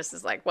fingers. And Amos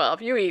is like, well,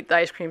 if you eat the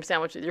ice cream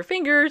sandwich with your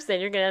fingers, then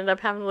you're going to end up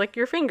having to lick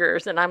your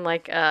fingers. And I'm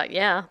like,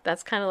 yeah,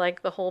 that's kind of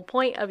like the whole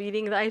point of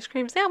eating the ice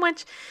cream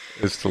sandwich.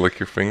 Is to lick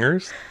your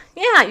fingers?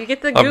 Yeah, you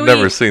get the gooey... I've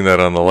never seen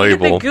that on the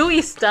label. You get the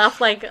gooey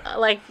stuff, like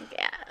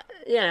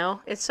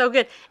it's so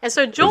good. And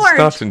so George... It's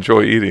not to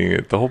enjoy eating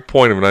it. The whole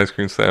point of an ice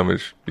cream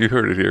sandwich, you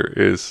heard it here,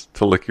 is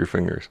to lick your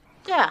fingers.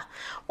 Yeah.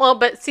 Well,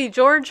 but see,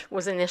 George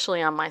was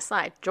initially on my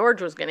side.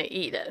 George was going to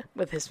eat it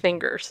with his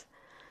fingers.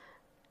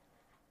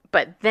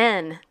 But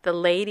then the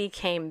lady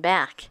came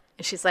back,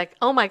 and she's like,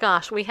 oh my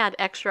gosh, we had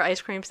extra ice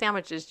cream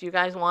sandwiches. Do you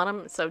guys want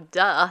them? So,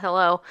 duh,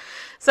 hello.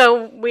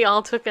 So we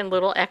all took a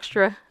little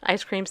extra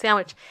ice cream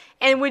sandwich.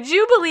 And would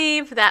you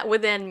believe that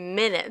within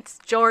minutes,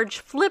 George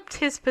flipped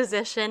his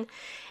position,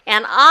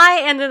 and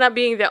I ended up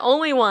being the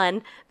only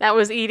one that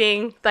was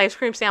eating the ice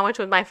cream sandwich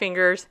with my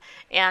fingers,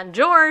 and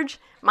George,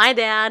 my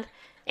dad,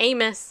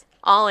 Amos,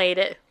 all ate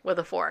it with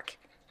a fork.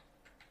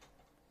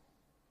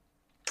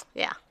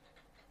 Yeah.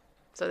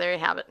 So there you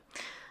have it.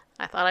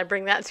 I thought I'd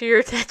bring that to your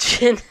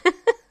attention.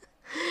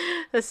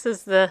 This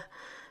is the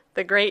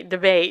great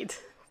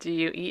debate. Do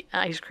you eat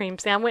an ice cream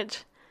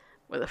sandwich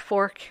with a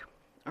fork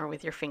or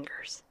with your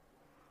fingers?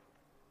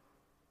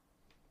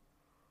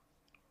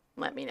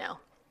 Let me know.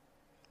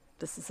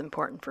 This is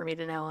important for me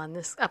to know on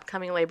this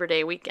upcoming Labor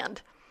Day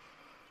weekend.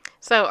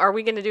 So are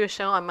we going to do a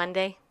show on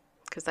Monday?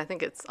 Because I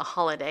think it's a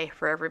holiday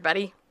for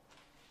everybody.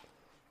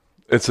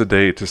 It's a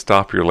day to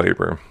stop your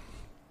labor.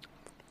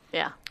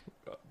 Yeah.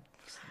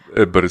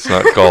 But it's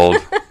not called,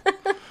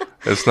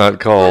 it's not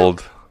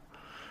called,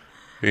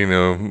 you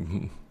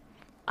know.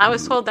 I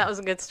was told that was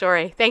a good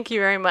story. Thank you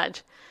very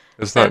much.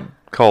 It's not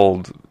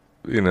called,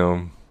 you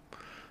know,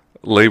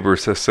 Labor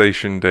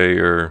Cessation Day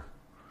or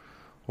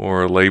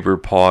Labor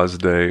Pause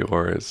Day,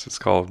 or it's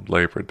called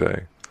Labor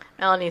Day.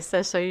 Melanie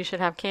says, so you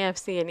should have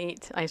KFC and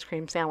eat ice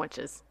cream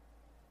sandwiches.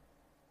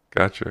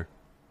 Gotcha.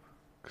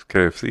 'Cause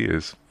KFC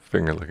is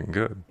finger looking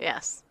good.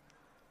 Yes.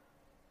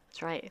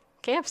 That's right.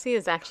 KFC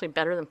is actually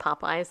better than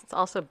Popeyes. It's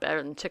also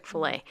better than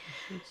Chick-fil-A.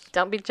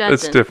 Don't be judging.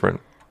 It's different.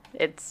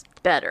 It's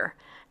better.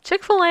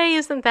 Chick-fil-A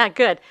isn't that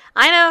good.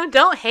 I know,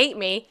 don't hate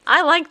me.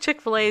 I like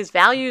Chick-fil-A's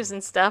values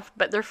and stuff,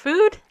 but their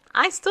food,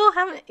 I still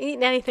haven't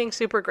eaten anything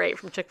super great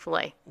from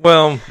Chick-fil-A.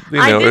 Well, you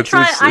know,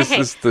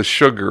 it's the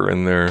sugar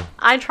in there.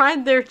 I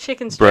tried their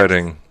chicken strips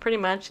breading pretty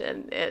much,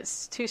 and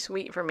it's too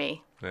sweet for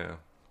me. Yeah.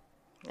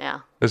 Yeah.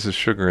 This is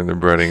sugar in the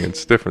breading.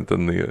 It's different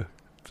than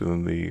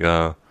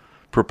the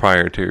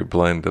proprietary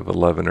blend of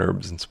 11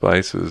 herbs and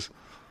spices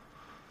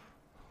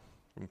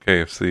from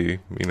KFC,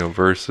 you know,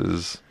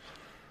 versus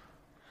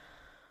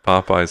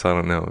Popeyes. I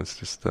don't know. It's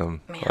just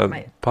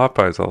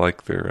Popeyes. I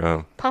like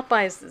their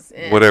Popeyes is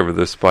whatever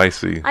the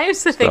spicy. I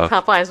used to think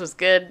Popeyes was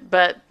good,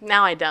 but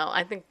now I don't.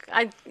 I think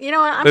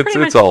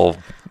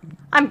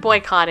I'm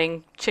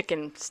boycotting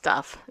chicken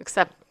stuff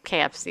except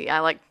KFC. I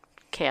like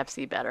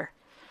KFC better.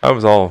 I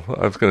was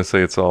going to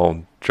say it's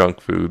all junk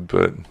food,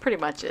 but pretty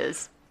much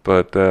is.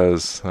 But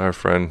as our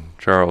friend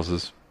Charles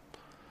is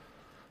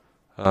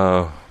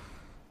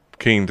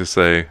keen to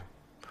say,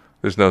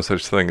 there's no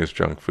such thing as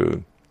junk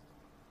food.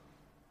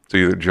 It's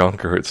either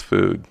junk or it's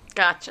food.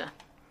 Gotcha.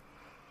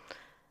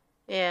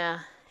 Yeah.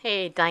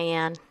 Hey,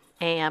 Diane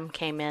AM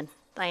came in.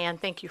 Diane,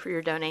 thank you for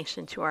your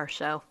donation to our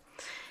show.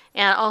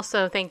 And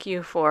also thank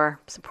you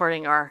for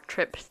supporting our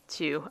trip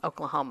to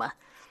Oklahoma.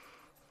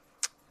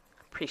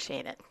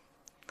 Appreciate it.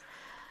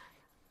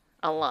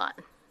 A lot,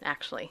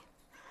 actually.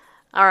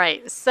 All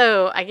right,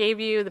 so I gave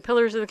you the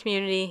Pillars of the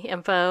Community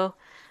info.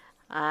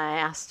 I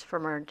asked for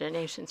more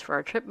donations for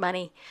our trip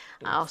money.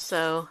 I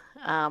also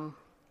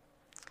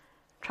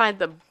tried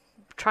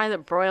the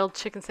broiled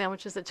chicken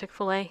sandwiches at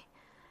Chick-fil-A.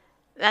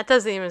 That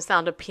doesn't even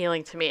sound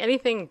appealing to me.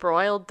 Anything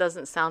broiled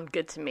doesn't sound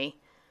good to me.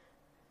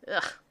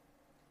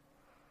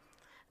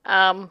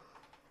 Ugh.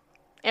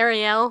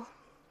 Ariel,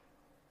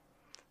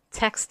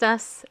 text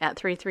us at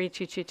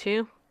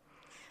 33222.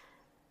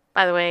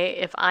 By the way,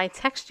 if I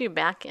text you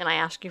back and I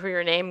ask you for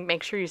your name,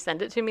 make sure you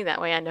send it to me. That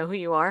way I know who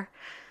you are.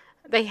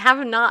 They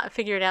have not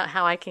figured out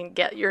how I can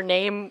get your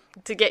name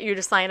to get you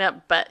to sign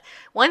up. But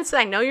once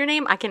I know your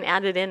name, I can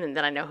add it in and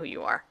then I know who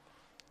you are.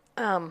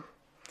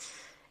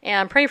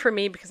 And pray for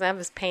me because I have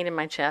this pain in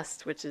my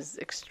chest, which is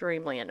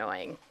extremely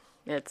annoying.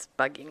 It's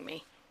bugging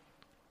me.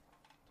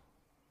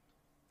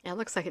 Yeah, it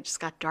looks like it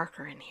just got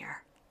darker in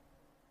here.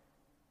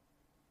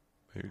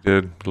 You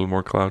did? A little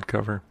more cloud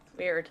cover?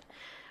 Weird.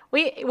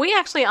 We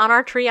actually, on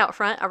our tree out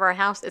front of our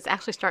house, it's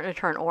actually starting to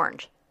turn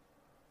orange.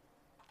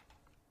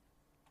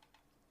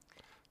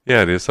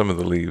 Yeah, it is. Some of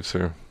the leaves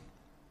are.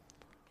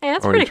 Hey,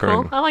 that's pretty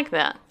cool. I like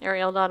that.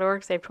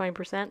 Ariel.org, save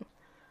 20%.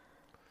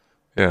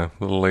 Yeah,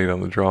 a little late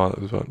on the draw.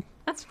 That was what.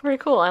 That's pretty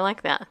cool. I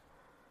like that.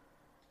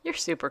 You're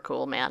super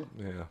cool, man.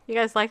 Yeah. You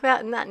guys like that?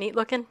 Isn't that neat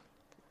looking?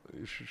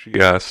 She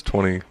asked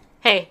 20.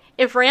 Hey,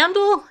 if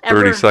Randall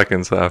ever... 30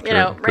 seconds after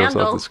it goes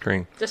off the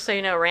screen. Just so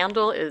you know,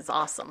 Randall is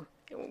awesome.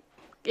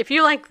 If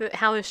you like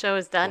how the show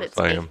is done, it's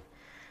me.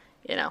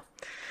 You know.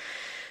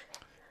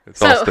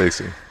 It's all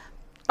Stacy.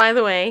 By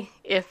the way,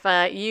 if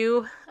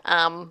you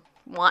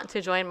want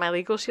to join my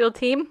Legal Shield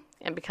team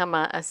and become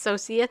an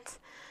associate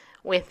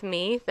with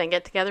me, then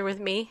get together with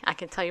me. I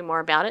can tell you more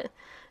about it.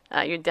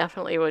 You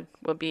definitely would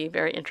be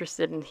very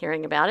interested in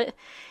hearing about it.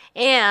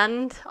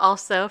 And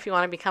also, if you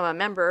want to become a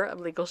member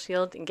of Legal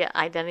Shield and get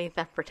identity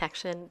theft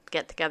protection,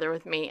 get together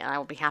with me, and I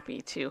will be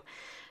happy to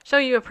show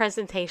you a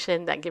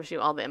presentation that gives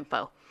you all the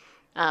info.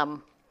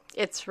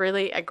 It's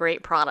really a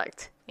great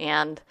product,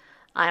 and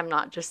I am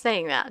not just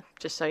saying that,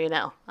 just so you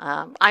know.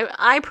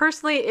 I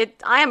personally,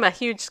 I am a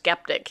huge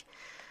skeptic,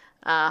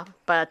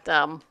 but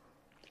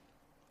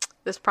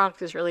this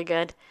product is really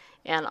good,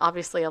 and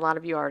obviously a lot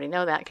of you already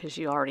know that because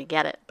you already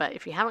get it. But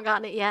if you haven't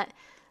gotten it yet,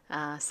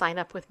 sign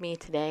up with me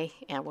today,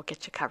 and we'll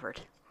get you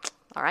covered.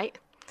 All right?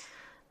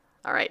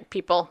 All right,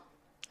 people.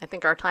 I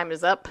think our time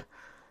is up. Do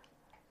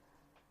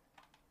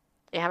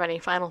you have any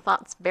final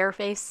thoughts,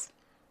 Bareface?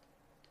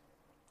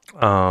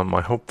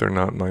 I hope they're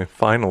not my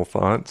final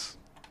thoughts,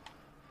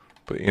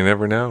 but you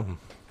never know.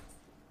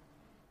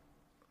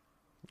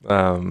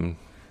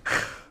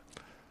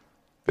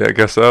 Yeah, I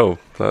guess so.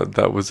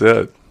 That was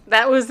it.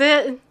 That was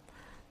it?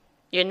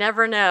 You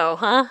never know,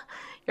 huh?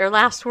 Your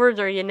last words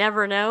are you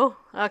never know?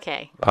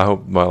 Okay. I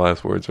hope my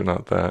last words are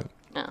not that.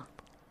 No.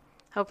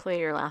 Hopefully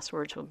your last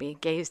words will be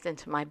gazed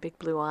into my big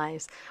blue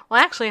eyes. Well,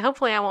 actually,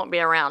 hopefully I won't be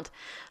around.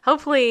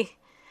 Hopefully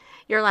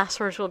your last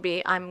words will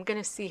be, I'm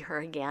going to see her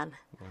again.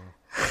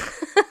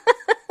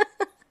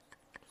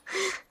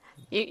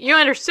 You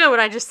understood what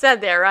I just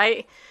said there,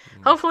 right?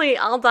 Hopefully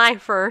I'll die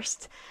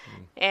first.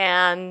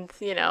 And,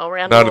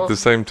 Randall... Not at the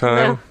same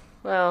time?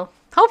 Well,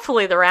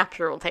 hopefully the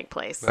rapture will take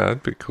place.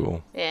 That'd be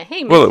cool. Yeah,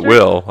 hey, Well, it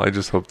will. I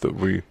just hope that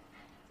we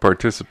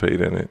participate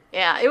in it.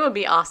 Yeah, it would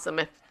be awesome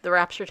if the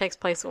rapture takes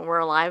place when we're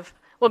alive.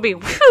 We'll be,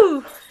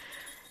 whoo!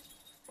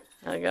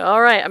 I go,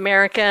 all right,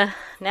 America,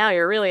 now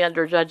you're really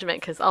under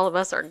judgment because all of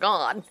us are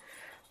gone.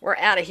 We're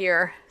out of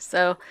here.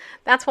 So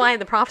that's why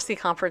the Prophecy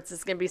Conference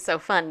is going to be so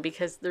fun,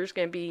 because there's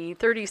going to be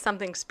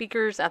 30-something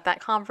speakers at that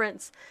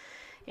conference.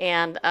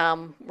 And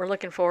we're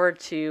looking forward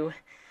to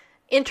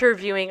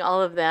interviewing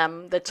all of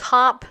them. The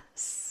top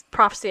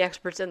prophecy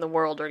experts in the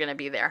world are going to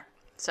be there.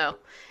 So,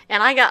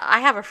 and I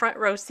have a front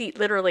row seat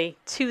literally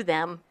to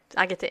them.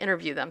 I get to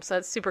interview them. So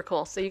it's super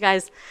cool. So you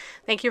guys,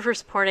 thank you for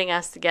supporting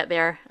us to get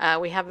there.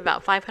 We have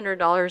about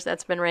 $500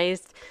 that's been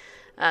raised.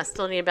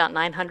 Still need about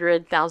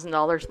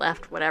 $900,000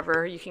 left.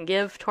 Whatever you can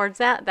give towards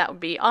that, that would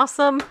be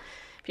awesome.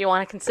 If you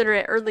want to consider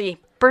it early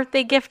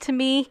birthday gift to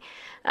me,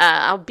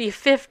 I'll be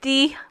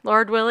 50,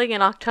 Lord willing,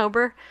 in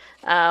October.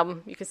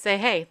 You could say,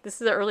 hey,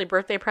 this is an early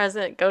birthday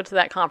present. Go to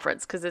that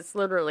conference, because it's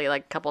literally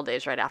like a couple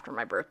days right after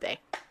my birthday.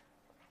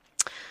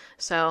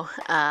 So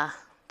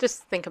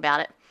just think about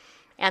it.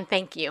 And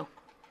thank you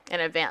in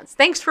advance.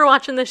 Thanks for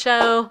watching the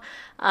show.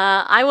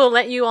 I will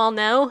let you all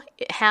know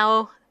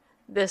how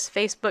this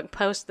Facebook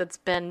post that's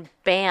been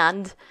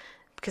banned,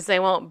 because they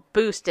won't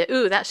boost it.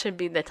 Ooh, that should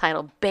be the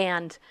title.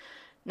 Banned,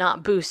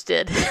 not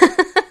boosted.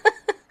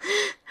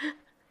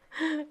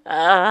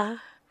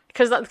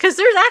 Because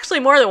there's actually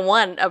more than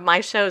one of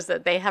my shows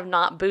that they have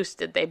not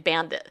boosted. They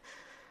banned it.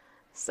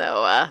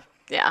 So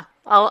yeah,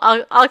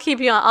 I'll keep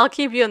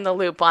you in the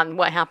loop on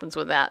what happens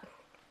with that.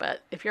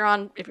 But if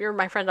you're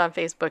my friend on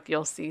Facebook,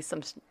 you'll see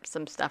some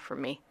stuff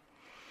from me.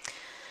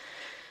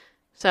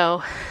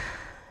 So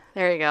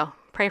there you go.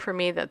 Pray for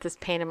me that this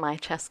pain in my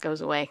chest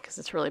goes away, because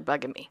it's really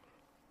bugging me.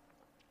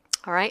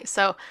 All right,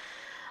 so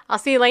I'll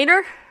see you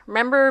later.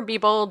 Remember, be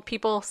bold,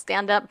 people.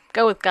 Stand up.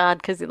 Go with God,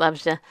 because He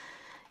loves you.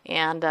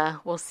 And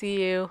we'll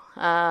see you.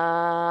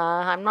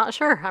 I'm not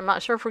sure. I'm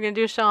not sure if we're gonna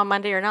do a show on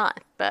Monday or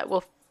not. But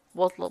we'll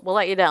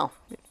let you know.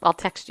 I'll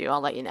text you.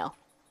 I'll let you know.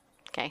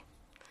 Okay.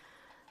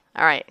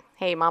 All right.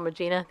 Hey, Mama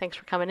Gina. Thanks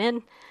for coming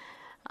in.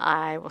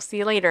 I will see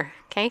you later.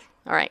 Okay.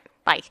 All right.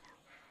 Bye.